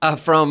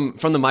 From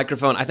the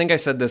microphone, I think I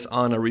said this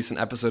on a recent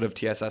episode of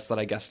TSS that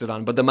I guested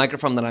on, but the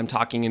microphone that I'm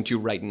talking into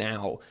right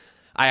now,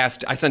 I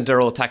sent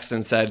Daryl a text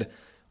and said,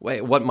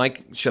 wait, what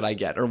mic should I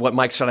get? Or what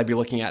mic should I be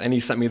looking at? And he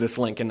sent me this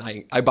link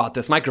and I bought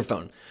this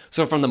microphone.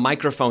 So from the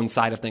microphone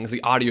side of things,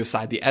 the audio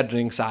side, the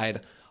editing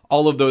side,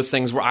 all of those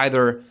things were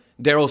either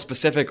Daryl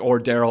specific or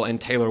Daryl and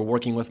Taylor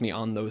working with me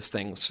on those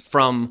things.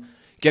 From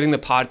getting the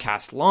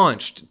podcast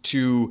launched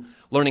to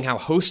learning how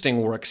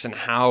hosting works and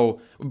how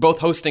both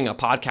hosting a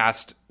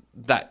podcast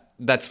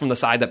that's from the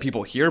side that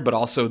people hear, but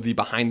also the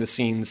behind the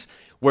scenes,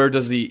 where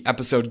does the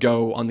episode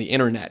go on the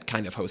internet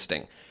kind of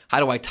hosting?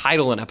 How do I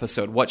title an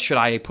episode? What should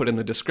I put in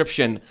the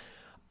description?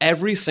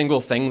 every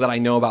single thing that I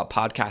know about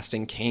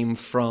podcasting came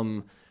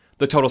from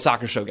the Total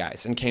Soccer Show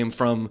guys and came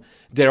from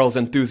Daryl's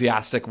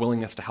enthusiastic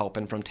willingness to help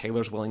and from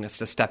Taylor's willingness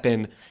to step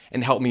in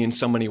and help me in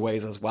so many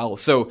ways as well.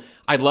 So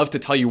I'd love to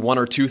tell you one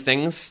or two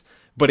things,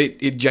 but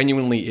it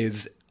genuinely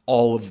is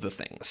all of the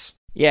things.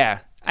 Yeah.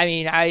 I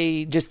mean,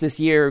 I just this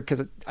year,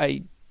 because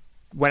I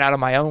went out on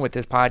my own with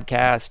this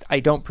podcast, I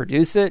don't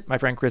produce it. My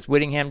friend Chris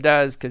Whittingham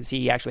does, because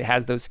he actually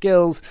has those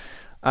skills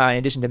in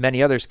addition to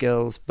many other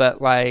skills.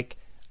 But like,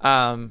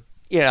 I'm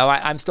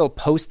still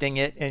posting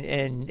it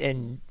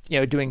and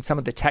doing some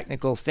of the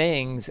technical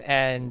things.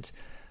 And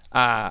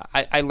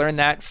I learned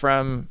that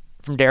from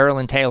Daryl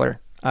and Taylor.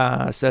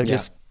 So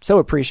just so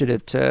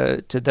appreciative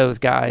to those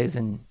guys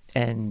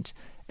and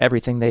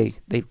everything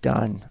they've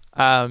done.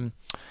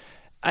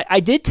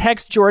 I did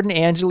text Jordan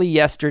Angeli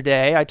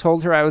yesterday. I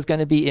told her I was going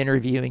to be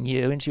interviewing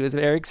you, and she was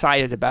very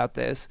excited about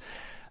this.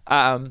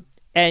 And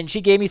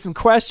she gave me some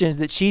questions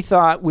that she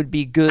thought would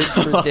be good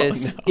for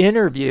this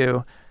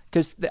interview,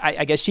 because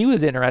I guess she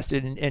was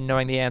interested in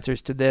knowing the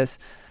answers to this.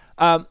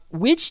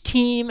 Which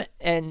team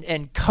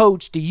and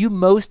coach do you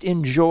most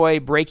enjoy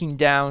breaking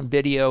down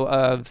video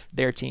of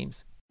their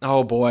teams?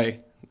 Oh, boy.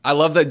 I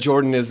love that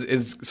Jordan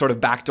is sort of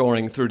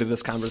backdooring through to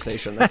this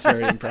conversation. That's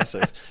very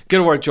impressive.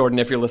 Good work, Jordan,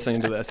 if you're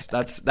listening to this.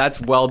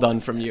 That's well done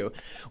from you.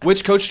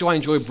 Which coach do I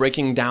enjoy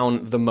breaking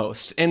down the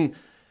most? And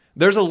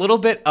there's a little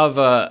bit of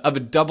a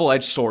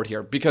double-edged sword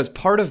here, because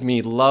part of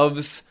me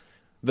loves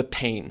the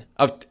pain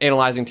of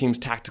analyzing teams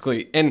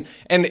tactically. And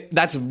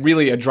that's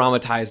really a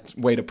dramatized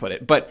way to put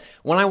it. But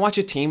when I watch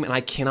a team and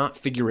I cannot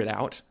figure it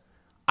out,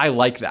 I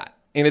like that.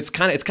 And it's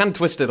kind of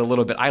twisted a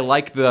little bit. I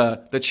like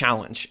the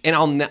challenge.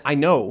 And I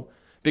know,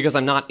 because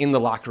I'm not in the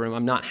locker room,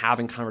 I'm not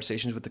having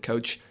conversations with the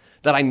coach,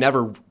 that I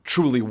never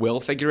truly will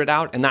figure it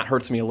out, and that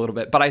hurts me a little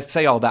bit. But I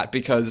say all that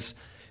because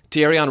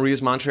Thierry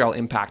Henry's Montreal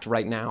Impact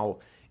right now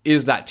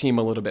is that team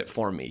a little bit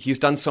for me. He's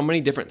done so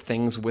many different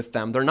things with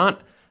them. They're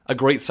not a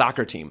great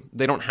soccer team.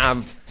 They don't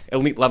have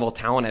elite level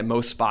talent at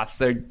most spots.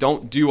 They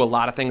don't do a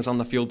lot of things on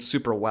the field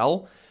super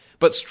well,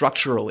 but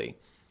structurally,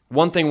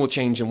 one thing will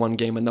change in one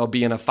game and they'll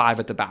be in a 5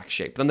 at the back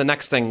shape. Then the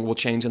next thing will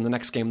change in the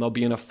next game. They'll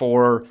be in a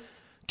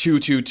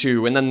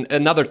 4-2-2-2, and then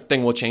another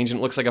thing will change and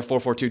it looks like a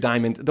 4-4-2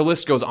 diamond. The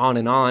list goes on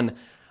and on.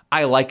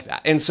 I like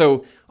that. And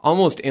so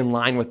almost in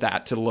line with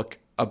that, to look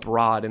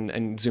abroad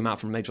and zoom out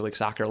from Major League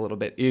Soccer a little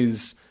bit,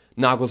 is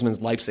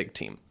Nagelsmann's Leipzig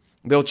team.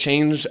 They'll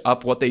change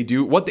up what they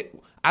do.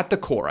 At the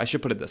core, I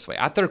should put it this way,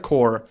 at their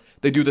core,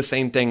 they do the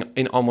same thing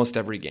in almost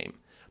every game.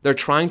 They're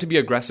trying to be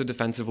aggressive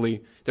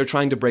defensively. They're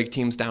trying to break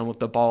teams down with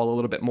the ball a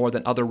little bit more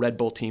than other Red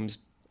Bull teams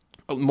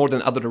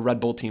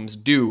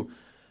do.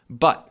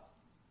 But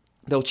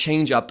they'll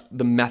change up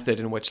the method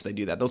in which they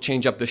do that. They'll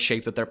change up the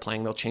shape that they're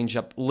playing. They'll change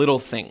up little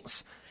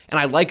things. And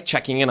I like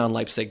checking in on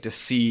Leipzig to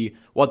see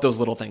what those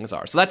little things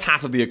are. So that's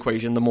half of the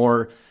equation, the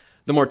more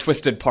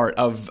twisted part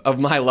of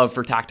my love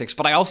for tactics.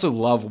 But I also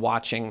love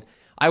watching.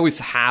 I always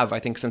have, I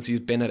think, since he's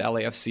been at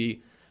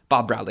LAFC,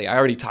 Bob Bradley. I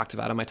already talked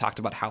about him. I talked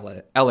about how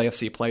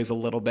LAFC plays a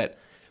little bit.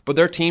 But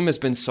their team has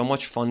been so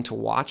much fun to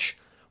watch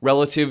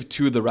relative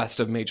to the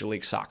rest of Major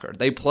League Soccer.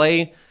 They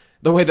play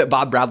the way that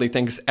Bob Bradley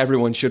thinks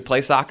everyone should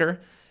play soccer,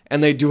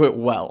 and they do it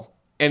well.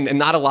 And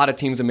not a lot of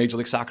teams in Major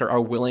League Soccer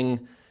are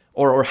willing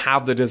or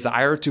have the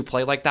desire to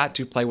play like that,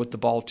 to play with the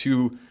ball,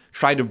 to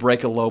try to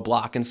break a low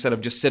block instead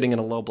of just sitting in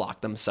a low block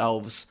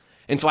themselves.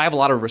 And so I have a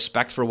lot of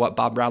respect for what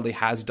Bob Bradley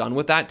has done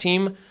with that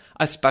team,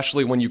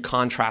 especially when you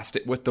contrast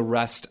it with the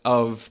rest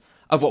of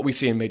what we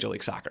see in Major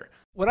League Soccer.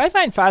 What I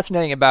find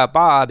fascinating about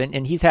Bob,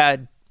 and he's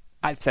had,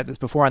 I've said this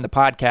before on the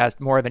podcast,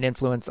 more of an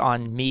influence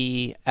on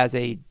me as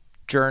a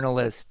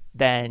journalist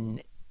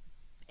than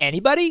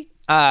anybody,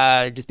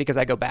 just because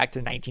I go back to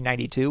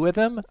 1992 with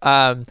him,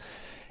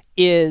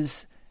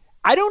 is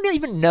I don't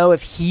even know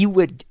if he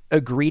would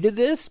agree to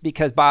this,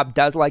 because Bob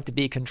does like to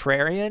be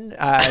contrarian.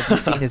 If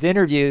you've seen his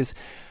interviews,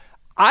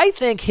 I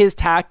think his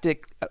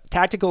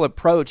tactical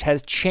approach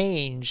has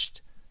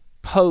changed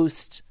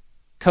post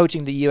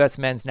coaching the U.S.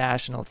 men's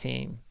national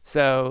team.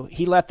 So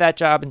he left that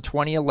job in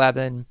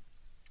 2011,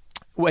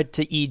 went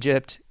to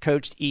Egypt,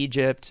 coached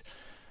Egypt,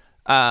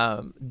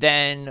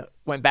 then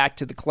went back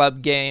to the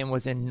club game,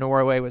 was in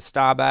Norway with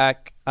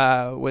Stabæk,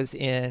 was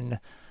in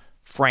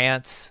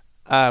France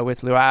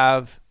with Le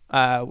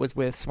Havre, was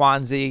with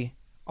Swansea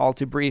all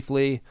too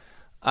briefly,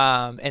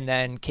 and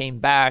then came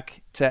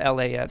back to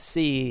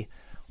LAFC.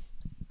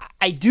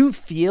 I do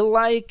feel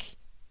like,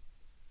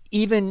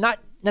 even not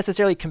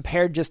necessarily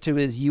compared just to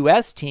his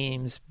U.S.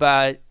 teams,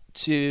 but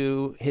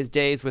to his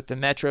days with the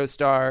Metro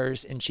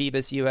Stars and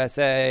Chivas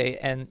USA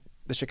and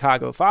the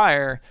Chicago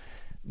Fire,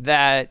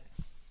 that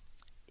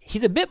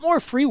he's a bit more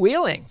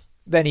freewheeling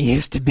than he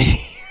used to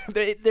be.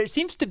 There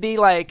seems to be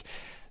like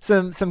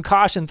some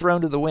caution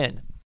thrown to the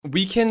wind.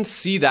 We can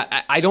see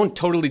that. I don't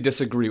totally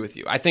disagree with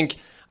you. I think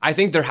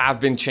there have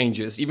been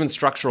changes, even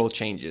structural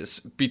changes,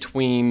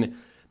 between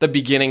the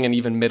beginning and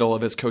even middle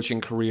of his coaching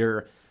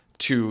career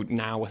to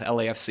now with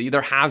LAFC.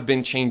 There have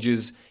been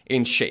changes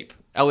in shape.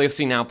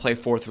 LAFC now play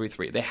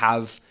 4-3-3. They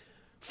have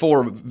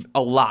for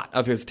a lot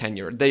of his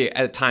tenure. They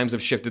at times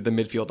have shifted the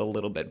midfield a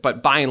little bit,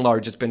 but by and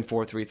large, it's been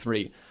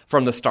 4-3-3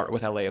 from the start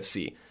with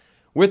LAFC.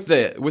 With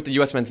the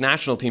U.S. men's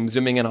national team,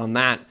 zooming in on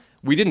that,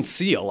 we didn't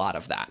see a lot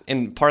of that.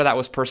 And part of that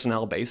was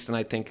personnel based, and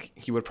I think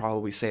he would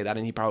probably say that,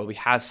 and he probably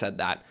has said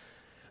that.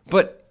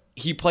 But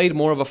he played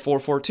more of a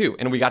 4-4-2,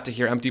 and we got to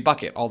hear empty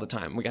bucket all the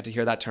time. We got to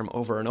hear that term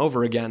over and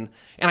over again.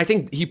 And I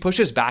think he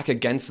pushes back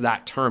against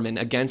that term and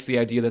against the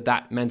idea that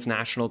that men's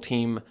national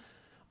team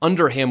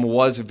under him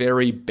was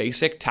very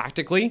basic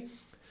tactically,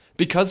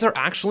 because there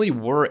actually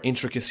were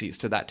intricacies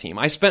to that team.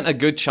 I spent a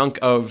good chunk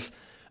of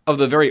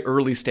the very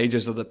early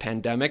stages of the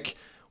pandemic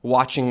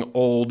watching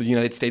old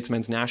United States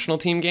men's national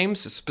team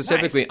games,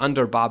 specifically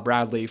under Bob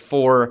Bradley,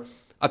 for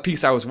a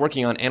piece I was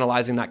working on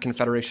analyzing that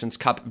Confederations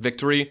Cup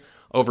victory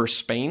over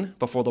Spain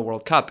before the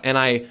World Cup. And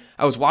I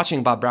was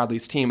watching Bob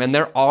Bradley's team, and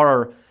there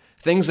are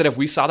things that if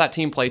we saw that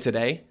team play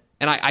today,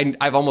 and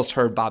I've almost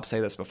heard Bob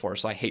say this before,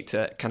 so I hate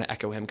to kind of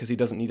echo him because he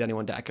doesn't need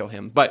anyone to echo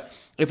him. But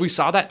if we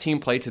saw that team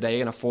play today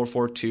in a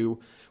 4-4-2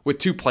 with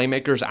two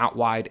playmakers out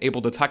wide,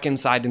 able to tuck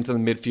inside into the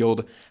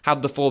midfield,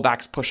 have the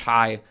fullbacks push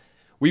high,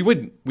 we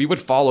would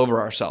fall over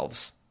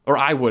ourselves, or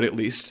I would at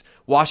least,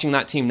 watching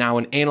that team now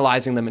and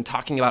analyzing them and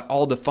talking about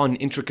all the fun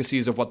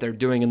intricacies of what they're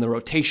doing and the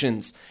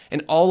rotations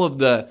and all of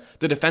the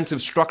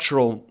defensive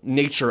structural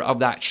nature of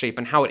that shape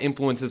and how it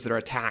influences their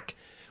attack.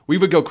 We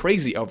would go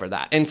crazy over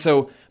that. And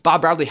so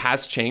Bob Bradley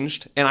has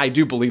changed, and I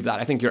do believe that.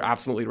 I think you're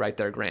absolutely right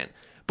there, Grant.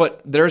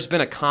 But there's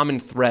been a common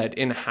thread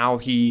in how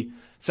he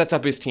sets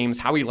up his teams,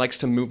 how he likes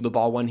to move the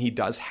ball when he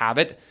does have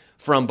it,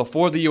 from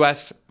before the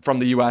U.S., from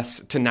the U.S.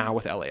 to now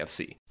with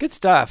LAFC. Good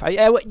stuff. I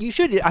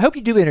hope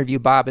you do interview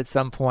Bob at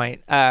some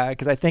point,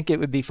 because I think it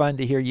would be fun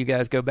to hear you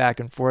guys go back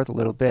and forth a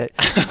little bit.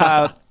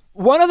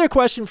 One other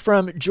question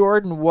from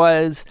Jordan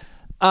was,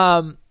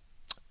 what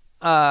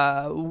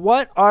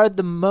are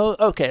the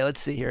okay,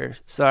 let's see here.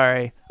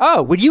 Sorry.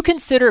 Oh, would you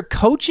consider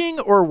coaching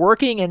or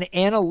working in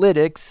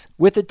analytics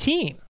with a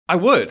team? I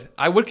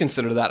would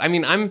consider that. I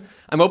mean, I'm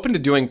open to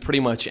doing pretty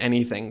much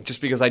anything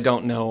just because I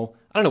don't know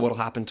what'll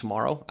happen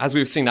tomorrow. As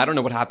we've seen, I don't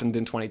know what happened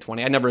in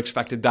 2020. I never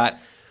expected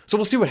that. So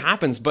we'll see what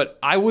happens, but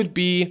I would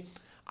be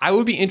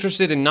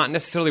interested in not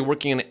necessarily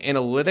working in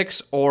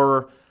analytics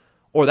or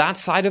that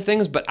side of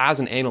things, but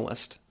as an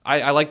analyst.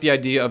 I like the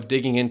idea of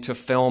digging into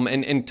film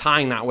and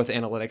tying that with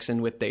analytics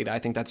and with data. I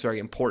think that's very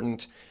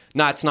important.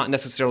 It's not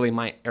necessarily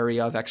my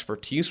area of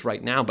expertise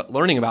right now, but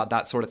learning about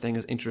that sort of thing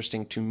is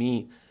interesting to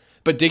me.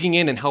 But digging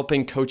in and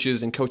helping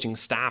coaches and coaching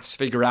staffs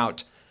figure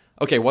out,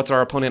 okay, what's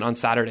our opponent on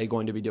Saturday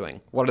going to be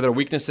doing? What are their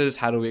weaknesses?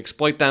 How do we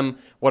exploit them?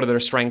 What are their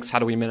strengths? How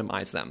do we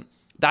minimize them?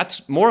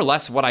 That's more or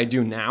less what I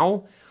do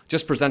now,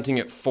 just presenting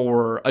it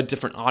for a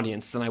different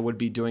audience than I would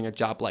be doing a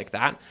job like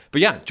that.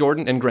 But yeah,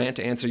 Jordan and Grant,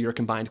 to answer your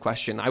combined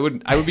question, I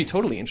would be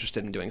totally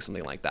interested in doing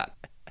something like that.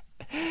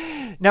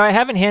 Now, I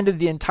haven't handed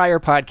the entire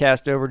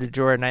podcast over to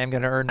Jordan. I am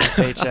going to earn my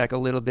paycheck a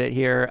little bit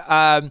here.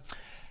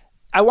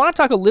 I want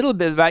to talk a little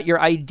bit about your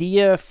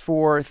idea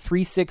for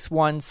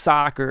 361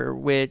 Soccer,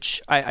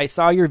 which I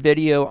saw your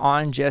video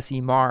on Jesse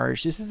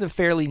Marsch. This is a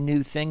fairly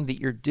new thing that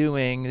you're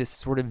doing, this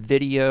sort of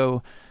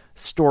video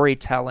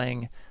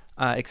storytelling,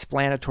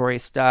 explanatory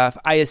stuff.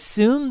 I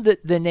assume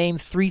that the name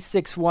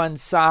 361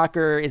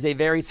 Soccer is a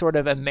very sort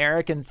of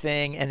American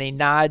thing and a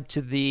nod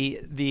to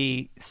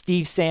the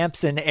Steve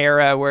Sampson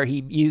era where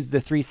he used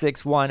the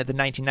 361 at the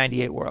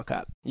 1998 World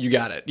Cup. You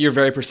got it. You're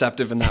very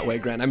perceptive in that way,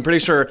 Grant. I'm pretty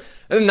sure,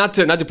 not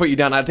to put you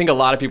down, I think a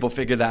lot of people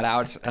figured that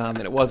out, and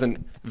it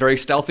wasn't very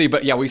stealthy.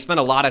 But yeah, we spent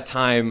a lot of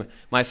time,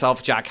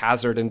 myself, Jack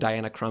Hazard, and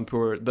Diana Crump,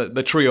 who are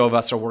the trio of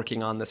us are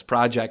working on this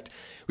project.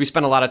 We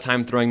spent a lot of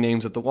time throwing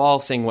names at the wall,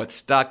 seeing what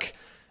stuck.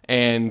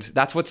 And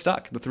that's what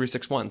stuck, the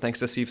 361, thanks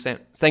to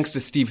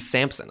Steve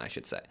Sampson, I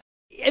should say.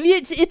 I mean,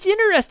 it's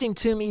interesting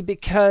to me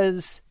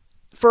because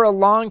for a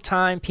long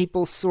time,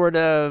 people sort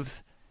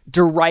of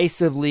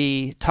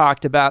derisively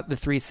talked about the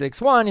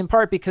 361, in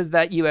part because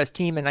that U.S.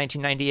 team in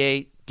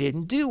 1998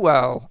 didn't do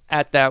well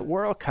at that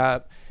World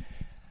Cup.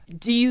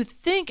 Do you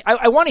think,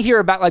 I want to hear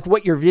about like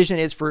what your vision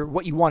is for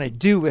what you want to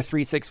do with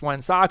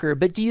 361 Soccer,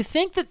 but do you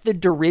think that the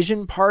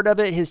derision part of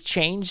it has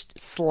changed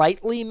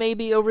slightly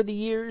maybe over the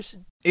years?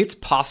 It's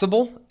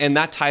possible, and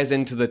that ties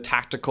into the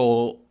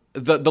tactical,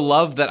 the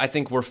love that I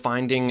think we're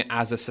finding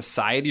as a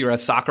society or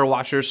as soccer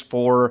watchers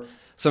for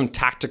some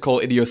tactical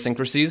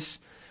idiosyncrasies.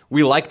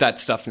 We like that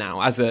stuff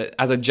now as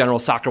a general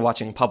soccer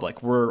watching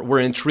public. We're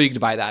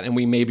intrigued by that, and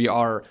we maybe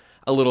are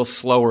a little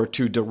slower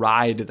to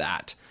deride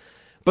that.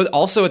 But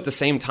also at the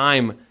same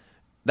time,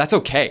 that's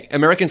okay.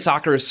 American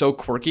soccer is so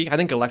quirky. I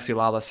think Alexi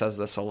Lala says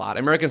this a lot.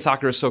 American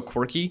soccer is so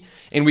quirky,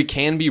 and we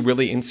can be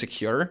really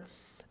insecure.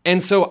 And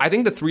so I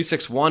think the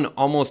 361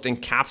 almost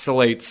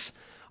encapsulates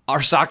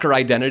our soccer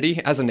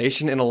identity as a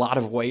nation in a lot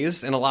of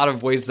ways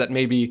that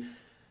maybe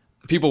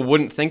people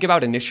wouldn't think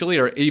about initially,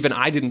 or even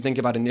I didn't think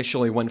about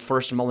initially when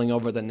first mulling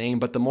over the name.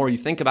 But the more you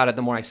think about it,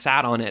 the more I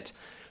sat on it,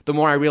 the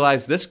more I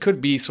realized this could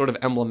be sort of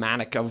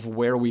emblematic of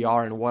where we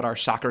are and what our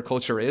soccer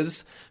culture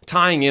is,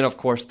 tying in, of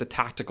course, the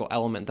tactical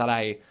element that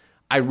I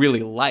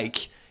really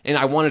like. And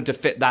I wanted to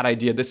fit that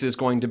idea. This is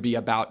going to be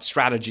about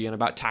strategy and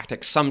about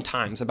tactics,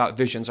 sometimes about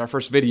visions. Our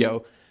first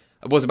video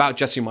was about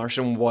Jesse Marsch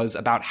and was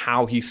about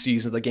how he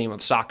sees the game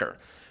of soccer.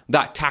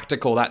 That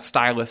tactical, that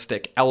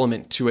stylistic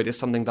element to it is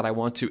something that I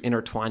want to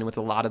intertwine with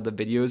a lot of the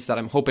videos that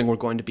I'm hoping we're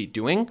going to be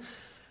doing.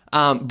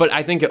 But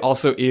I think it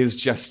also is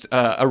just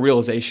a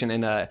realization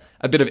and a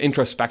bit of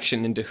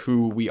introspection into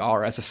who we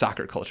are as a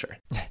soccer culture.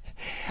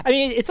 I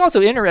mean, it's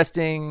also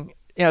interesting,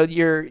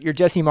 your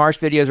Jesse Marsch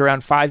video is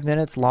around 5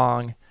 minutes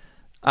long.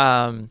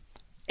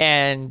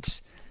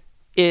 And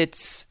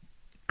it's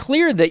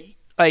clear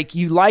that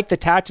you like the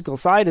tactical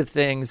side of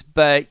things,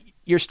 but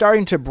you're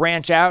starting to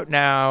branch out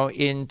now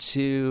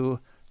into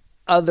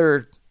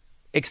other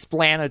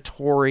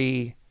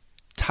explanatory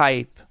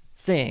type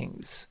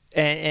things.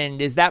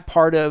 And is that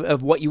part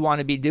of what you want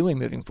to be doing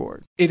moving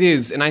forward? It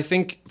is. And I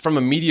think from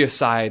a media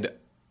side,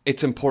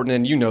 it's important,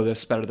 and you know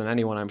this better than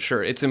anyone, I'm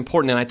sure. It's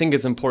important, and I think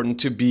it's important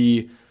to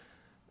be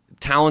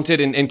talented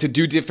and to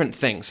do different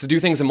things, to do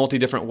things in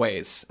different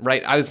ways,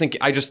 right?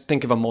 I just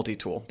think of a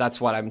multi-tool.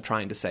 That's what I'm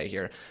trying to say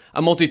here.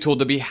 A multi-tool,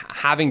 to be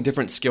having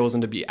different skills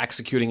and to be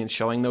executing and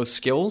showing those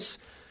skills.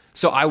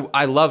 So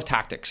I love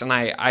tactics, and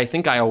I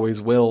think I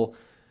always will.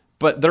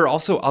 But there are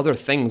also other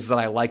things that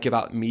I like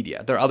about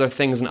media. There are other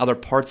things and other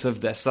parts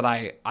of this that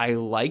I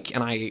like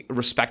and I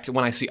respect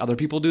when I see other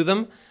people do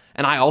them.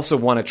 And I also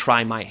want to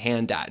try my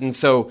hand at. And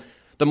so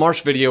the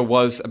Marsch video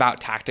was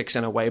about tactics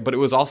in a way, but it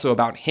was also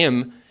about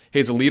him,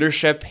 his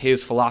leadership,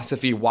 his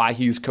philosophy, why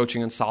he's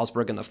coaching in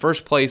Salzburg in the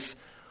first place,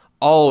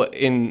 all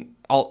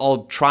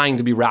trying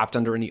to be wrapped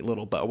under a neat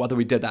little bow. Whether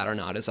we did that or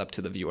not is up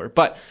to the viewer.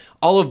 But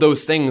all of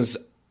those things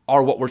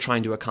are what we're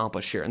trying to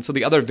accomplish here. And so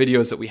the other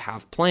videos that we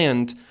have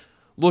planned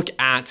look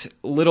at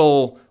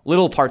little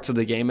parts of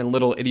the game and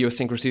little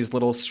idiosyncrasies,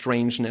 little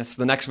strangeness.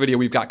 The next video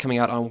we've got coming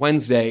out on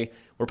Wednesday,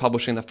 we're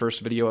publishing the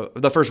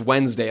first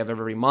Wednesday of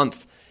every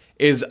month,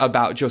 is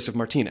about Josef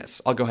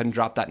Martinez. I'll go ahead and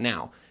drop that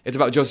now. It's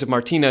about Josef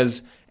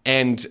Martinez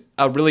and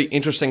a really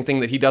interesting thing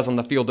that he does on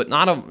the field that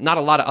not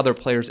a lot of other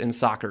players in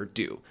soccer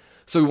do.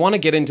 So we want to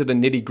get into the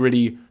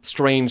nitty-gritty,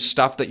 strange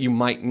stuff that you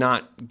might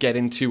not get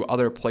into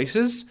other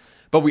places,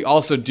 but we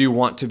also do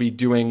want to be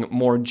doing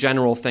more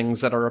general things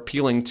that are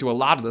appealing to a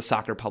lot of the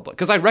soccer public.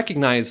 Because I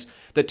recognize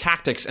that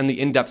tactics and the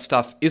in-depth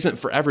stuff isn't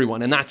for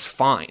everyone, and that's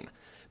fine.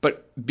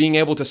 But being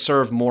able to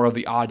serve more of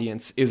the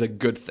audience is a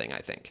good thing, I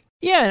think.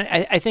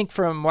 Yeah, I think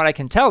from what I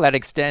can tell, that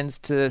extends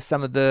to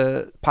some of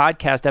the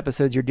podcast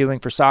episodes you're doing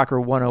for Soccer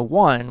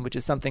 101, which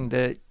is something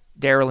that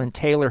Daryl and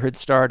Taylor had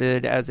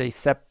started as a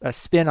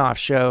spin-off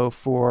show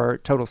for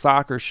Total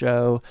Soccer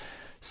Show,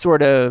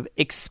 sort of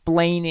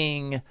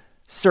explaining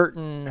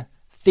certain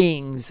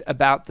things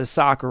about the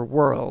soccer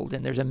world.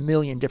 And there's a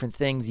million different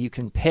things you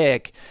can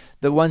pick.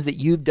 The ones that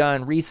you've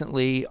done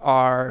recently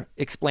are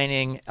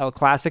explaining El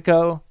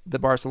Clasico, the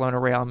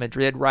Barcelona-Real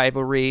Madrid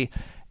rivalry,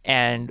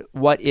 and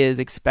what is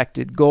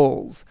expected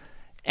goals.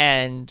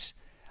 And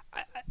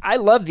I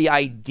love the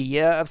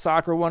idea of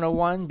Soccer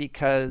 101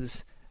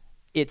 because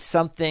it's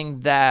something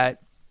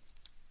that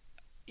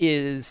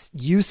is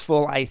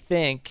useful, I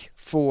think,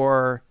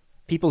 for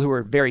people who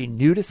are very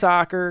new to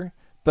soccer,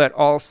 but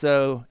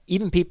also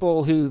even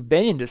people who've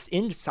been into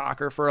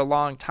soccer for a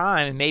long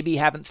time and maybe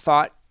haven't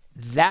thought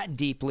that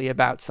deeply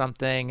about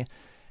something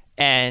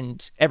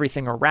and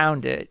everything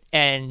around it.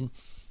 And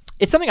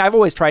it's something I've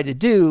always tried to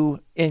do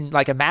in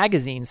like a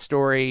magazine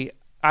story.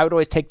 I would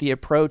always take the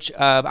approach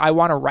of I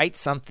want to write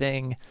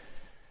something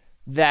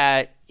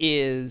that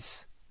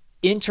is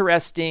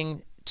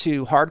interesting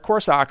to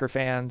hardcore soccer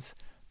fans,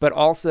 but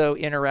also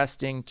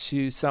interesting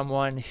to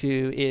someone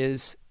who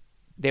is,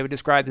 they would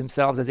describe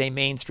themselves as a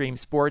mainstream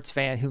sports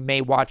fan who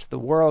may watch the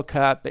World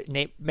Cup, but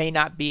may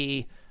not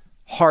be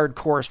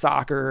hardcore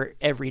soccer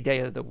every day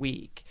of the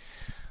week.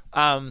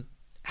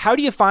 How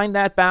do you find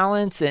that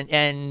balance,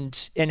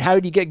 and how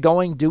do you get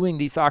going doing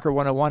these Soccer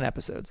 101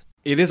 episodes?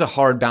 It is a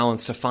hard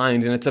balance to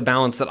find, and it's a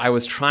balance that I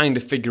was trying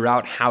to figure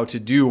out how to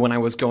do when I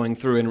was going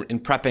through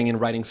and prepping and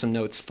writing some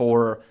notes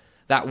for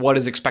that what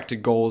is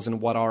expected goals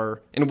and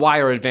why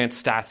are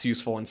advanced stats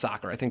useful in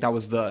soccer. I think that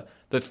was the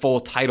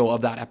full title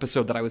of that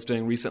episode that I was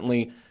doing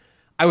recently.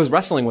 I was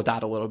wrestling with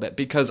that a little bit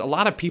because a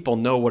lot of people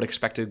know what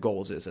expected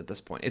goals is at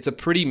this point. It's a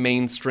pretty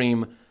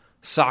mainstream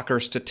soccer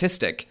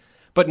statistic,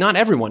 but not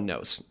everyone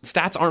knows.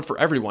 Stats aren't for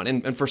everyone,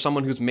 and for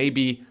someone who's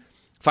maybe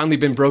finally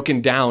been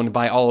broken down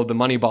by all of the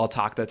Moneyball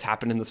talk that's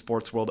happened in the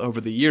sports world over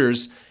the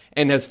years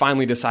and has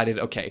finally decided,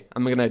 okay,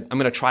 I'm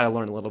gonna try to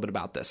learn a little bit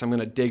about this. I'm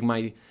gonna dig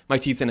my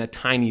teeth in a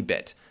tiny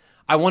bit.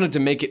 I wanted to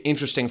make it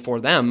interesting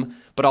for them,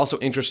 but also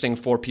interesting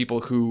for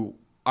people who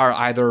are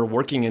either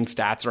working in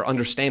stats or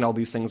understand all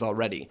these things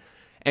already.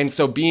 And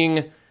so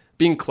being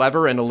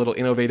clever and a little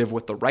innovative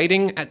with the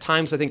writing at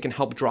times, I think, can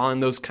help draw in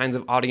those kinds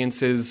of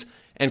audiences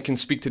and can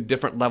speak to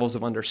different levels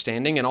of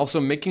understanding, and also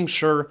making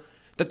sure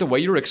that the way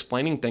you're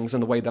explaining things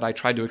and the way that I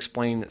tried to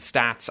explain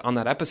stats on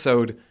that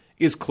episode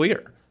is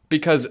clear.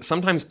 Because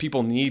sometimes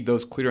people need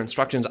those clear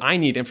instructions. I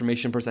need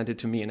information presented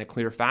to me in a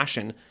clear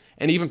fashion.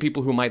 And even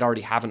people who might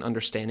already have an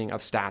understanding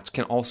of stats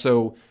can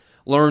also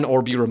learn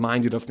or be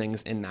reminded of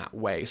things in that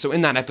way. So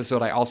in that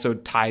episode, I also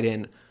tied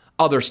in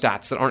other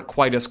stats that aren't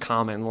quite as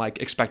common,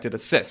 like expected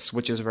assists,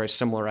 which is a very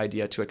similar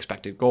idea to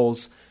expected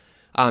goals,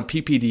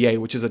 PPDA,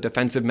 which is a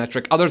defensive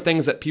metric, other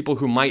things that people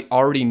who might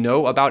already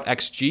know about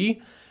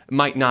XG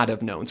might not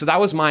have known. So that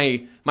was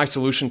my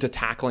solution to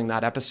tackling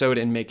that episode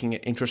and making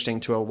it interesting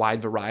to a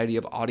wide variety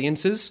of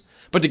audiences.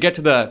 But to get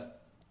to the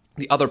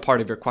other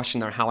part of your question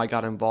there, how I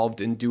got involved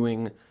in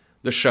doing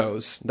the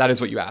shows, that is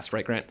what you asked,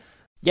 right, Grant?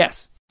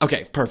 Yes.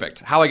 Okay,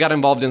 perfect. How I got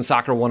involved in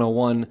Soccer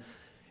 101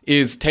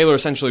 is Taylor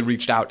essentially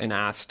reached out and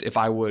asked if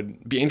I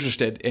would be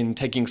interested in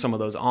taking some of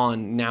those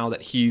on now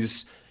that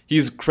he's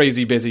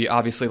crazy busy.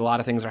 Obviously, a lot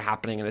of things are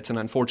happening and it's an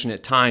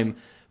unfortunate time,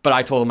 but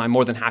I told him I'm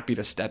more than happy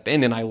to step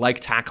in, and I like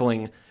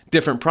tackling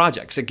different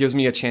projects. It gives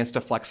me a chance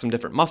to flex some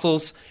different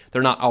muscles.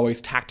 They're not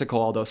always tactical,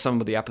 although some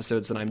of the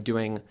episodes that I'm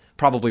doing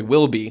probably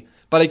will be.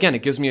 But again,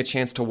 it gives me a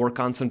chance to work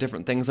on some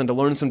different things and to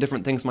learn some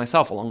different things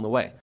myself along the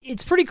way.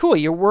 It's pretty cool.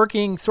 You're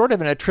working sort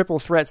of in a triple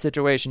threat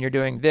situation. You're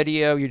doing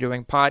video, you're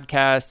doing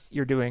podcasts,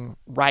 you're doing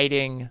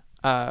writing,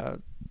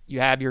 you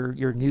have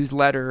your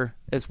newsletter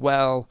as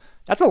well.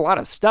 That's a lot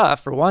of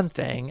stuff, for one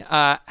thing.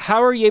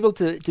 How are you able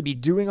to be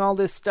doing all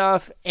this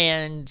stuff?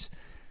 And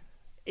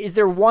is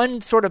there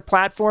one sort of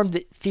platform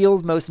that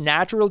feels most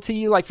natural to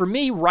you? Like for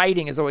me,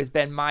 writing has always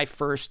been my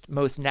first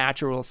most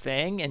natural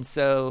thing. And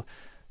so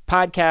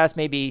podcast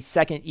maybe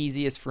second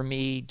easiest for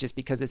me, just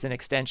because it's an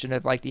extension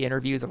of like the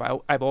interviews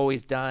I've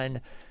always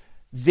done.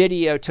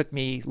 Video took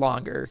me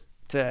longer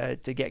to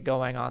get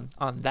going on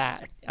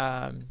that.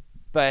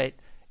 But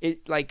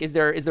is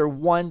there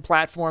one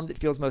platform that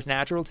feels most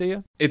natural to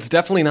you? It's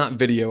definitely not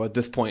video at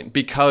this point,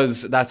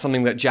 because that's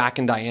something that Jack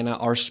and Diana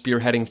are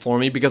spearheading for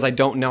me, because I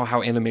don't know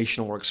how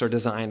animation works or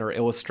design or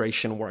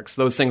illustration works.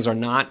 Those things are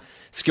not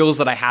skills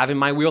that I have in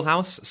my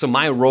wheelhouse. So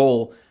my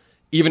role,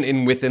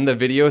 even within the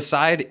video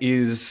side,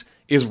 is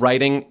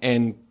writing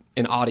and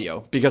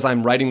audio, because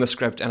I'm writing the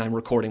script and I'm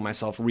recording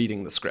myself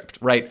reading the script,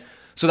 right?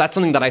 So that's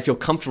something that I feel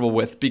comfortable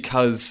with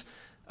because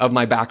of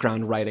my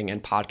background writing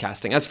and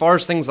podcasting. As far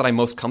as things that I'm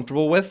most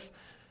comfortable with,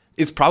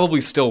 it's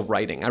probably still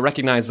writing. I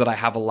recognize that I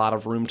have a lot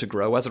of room to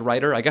grow as a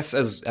writer, I guess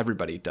as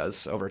everybody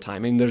does over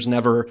time. I mean,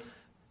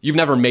 you've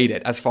never made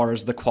it as far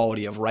as the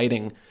quality of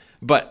writing,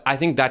 but I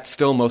think that's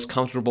still most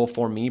comfortable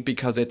for me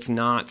because it's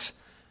not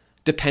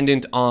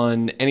dependent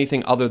on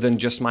anything other than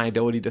just my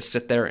ability to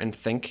sit there and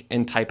think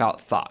and type out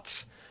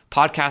thoughts.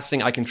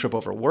 Podcasting, I can trip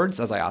over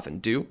words, as I often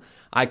do.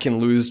 I can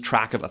lose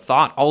track of a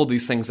thought, all of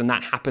these things, and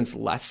that happens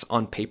less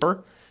on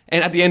paper.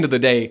 And at the end of the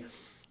day,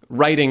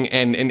 writing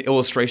and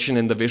illustration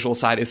and the visual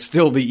side is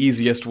still the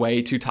easiest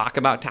way to talk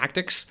about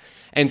tactics.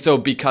 And so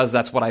because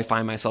that's what I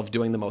find myself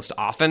doing the most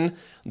often,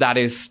 that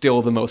is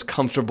still the most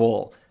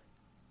comfortable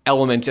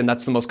element, and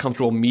that's the most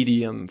comfortable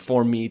medium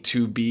for me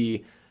to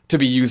be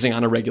using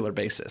on a regular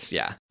basis.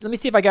 Yeah. Let me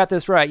see if I got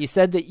this right. You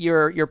said that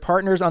your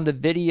partners on the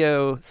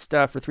video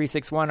stuff for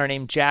 361 are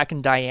named Jack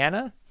and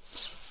Diana?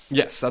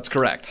 Yes, that's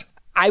correct.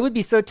 I would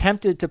be so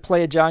tempted to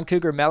play a John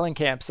Cougar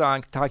Mellencamp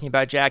song talking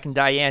about Jack and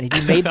Diane.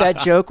 Have you made that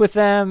joke with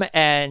them?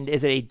 And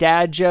is it a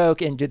dad joke?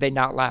 And do they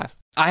not laugh?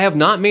 I have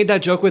not made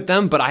that joke with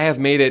them, but I have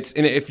made it,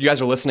 and if you guys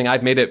are listening,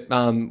 I've made it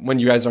when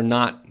you guys are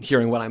not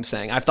hearing what I'm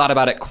saying. I've thought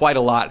about it quite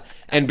a lot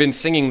and been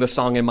singing the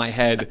song in my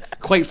head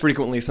quite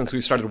frequently since we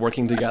started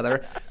working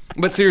together.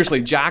 But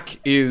seriously, Jack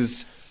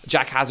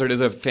Hazard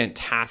is a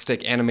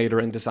fantastic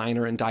animator and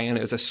designer, and Diana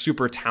is a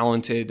super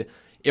talented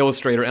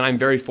illustrator, and I'm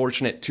very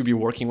fortunate to be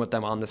working with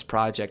them on this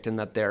project and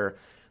that they're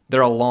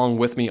along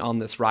with me on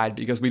this ride,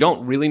 because we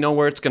don't really know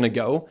where it's going to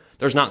go.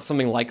 There's not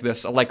something like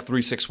this, like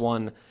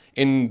 361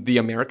 in the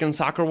American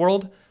soccer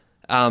world,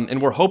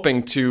 and we're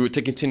hoping to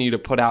continue to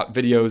put out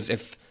videos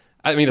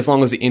as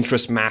long as the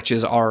interest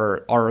matches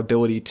our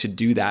ability to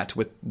do that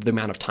with the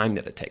amount of time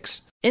that it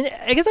takes. And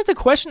I guess that's a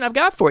question I've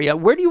got for you.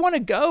 Where do you want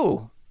to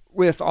go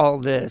with all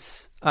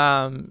this?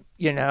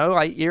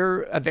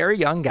 You're a very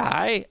young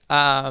guy.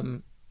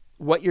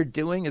 What you're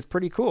doing is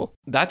pretty cool.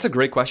 That's a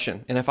great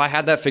question. And if I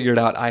had that figured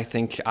out, I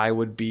think I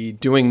would be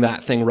doing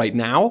that thing right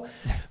now.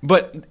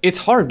 But it's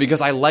hard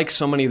because I like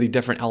so many of the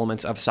different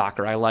elements of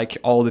soccer. I like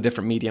all the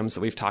different mediums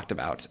that we've talked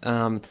about.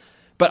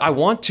 But I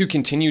want to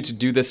continue to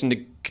do this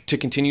and to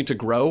continue to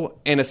grow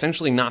and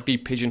essentially not be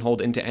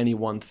pigeonholed into any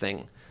one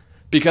thing.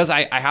 Because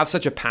I have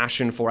such a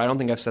passion for, I don't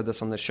think I've said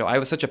this on this show, I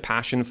have such a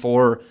passion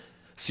for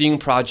seeing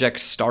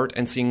projects start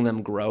and seeing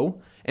them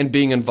grow, and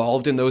being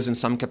involved in those in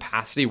some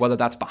capacity, whether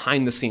that's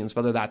behind the scenes,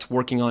 whether that's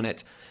working on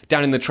it,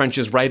 down in the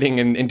trenches, writing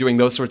and doing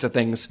those sorts of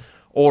things,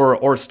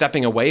 or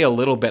stepping away a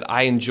little bit.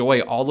 I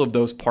enjoy all of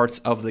those parts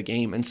of the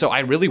game. And so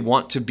I really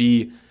want to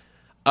be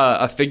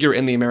a figure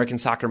in the American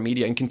soccer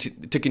media and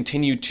to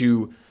continue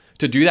to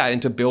do that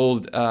and to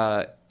build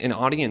an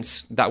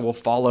audience that will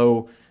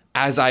follow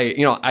as I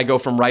go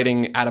from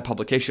writing at a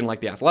publication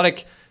like The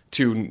Athletic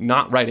to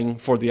not writing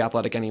for The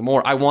Athletic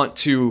anymore. I want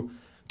to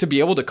be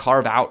able to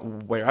carve out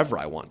wherever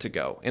I want to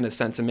go, in a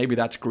sense, and maybe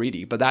that's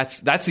greedy, but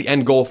that's the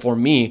end goal for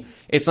me.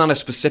 It's not a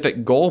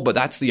specific goal, but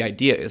that's the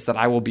idea, is that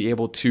I will be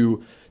able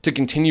to to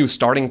continue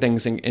starting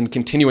things and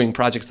continuing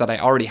projects that I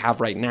already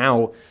have right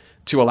now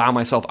to allow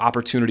myself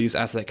opportunities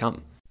as they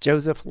come.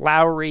 Joseph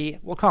Lowery,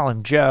 we'll call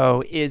him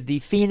Joe, is the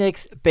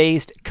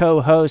Phoenix-based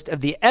co-host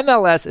of the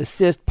MLS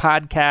Assist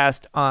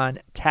podcast on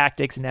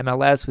tactics and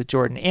MLS with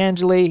Jordan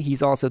Angeli.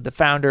 He's also the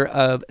founder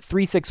of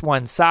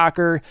 361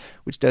 Soccer,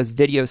 which does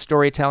video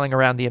storytelling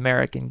around the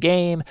American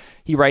game.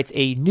 He writes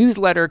a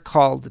newsletter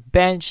called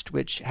Benched,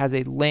 which has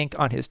a link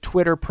on his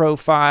Twitter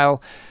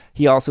profile.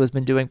 He also has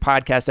been doing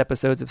podcast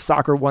episodes of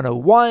Soccer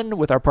 101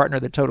 with our partner,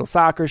 The Total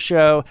Soccer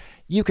Show.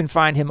 You can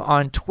find him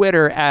on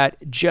Twitter at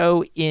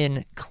Joe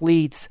in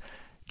Cleats.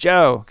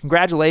 Joe,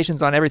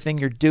 congratulations on everything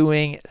you're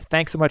doing.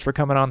 Thanks so much for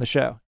coming on the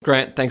show.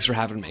 Grant, thanks for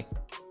having me.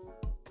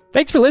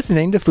 Thanks for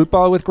listening to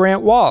Football with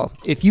Grant Wahl.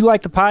 If you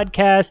like the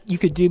podcast, you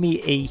could do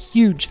me a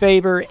huge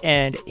favor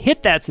and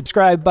hit that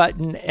subscribe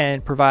button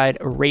and provide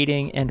a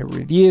rating and a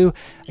review.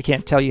 I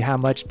can't tell you how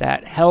much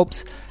that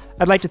helps.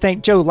 I'd like to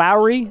thank Joe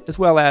Lowery, as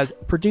well as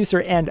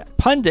producer and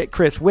pundit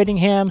Chris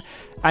Whittingham.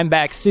 I'm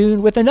back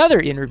soon with another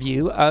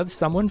interview of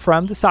someone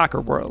from the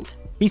soccer world.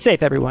 Be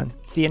safe, everyone.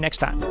 See you next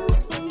time.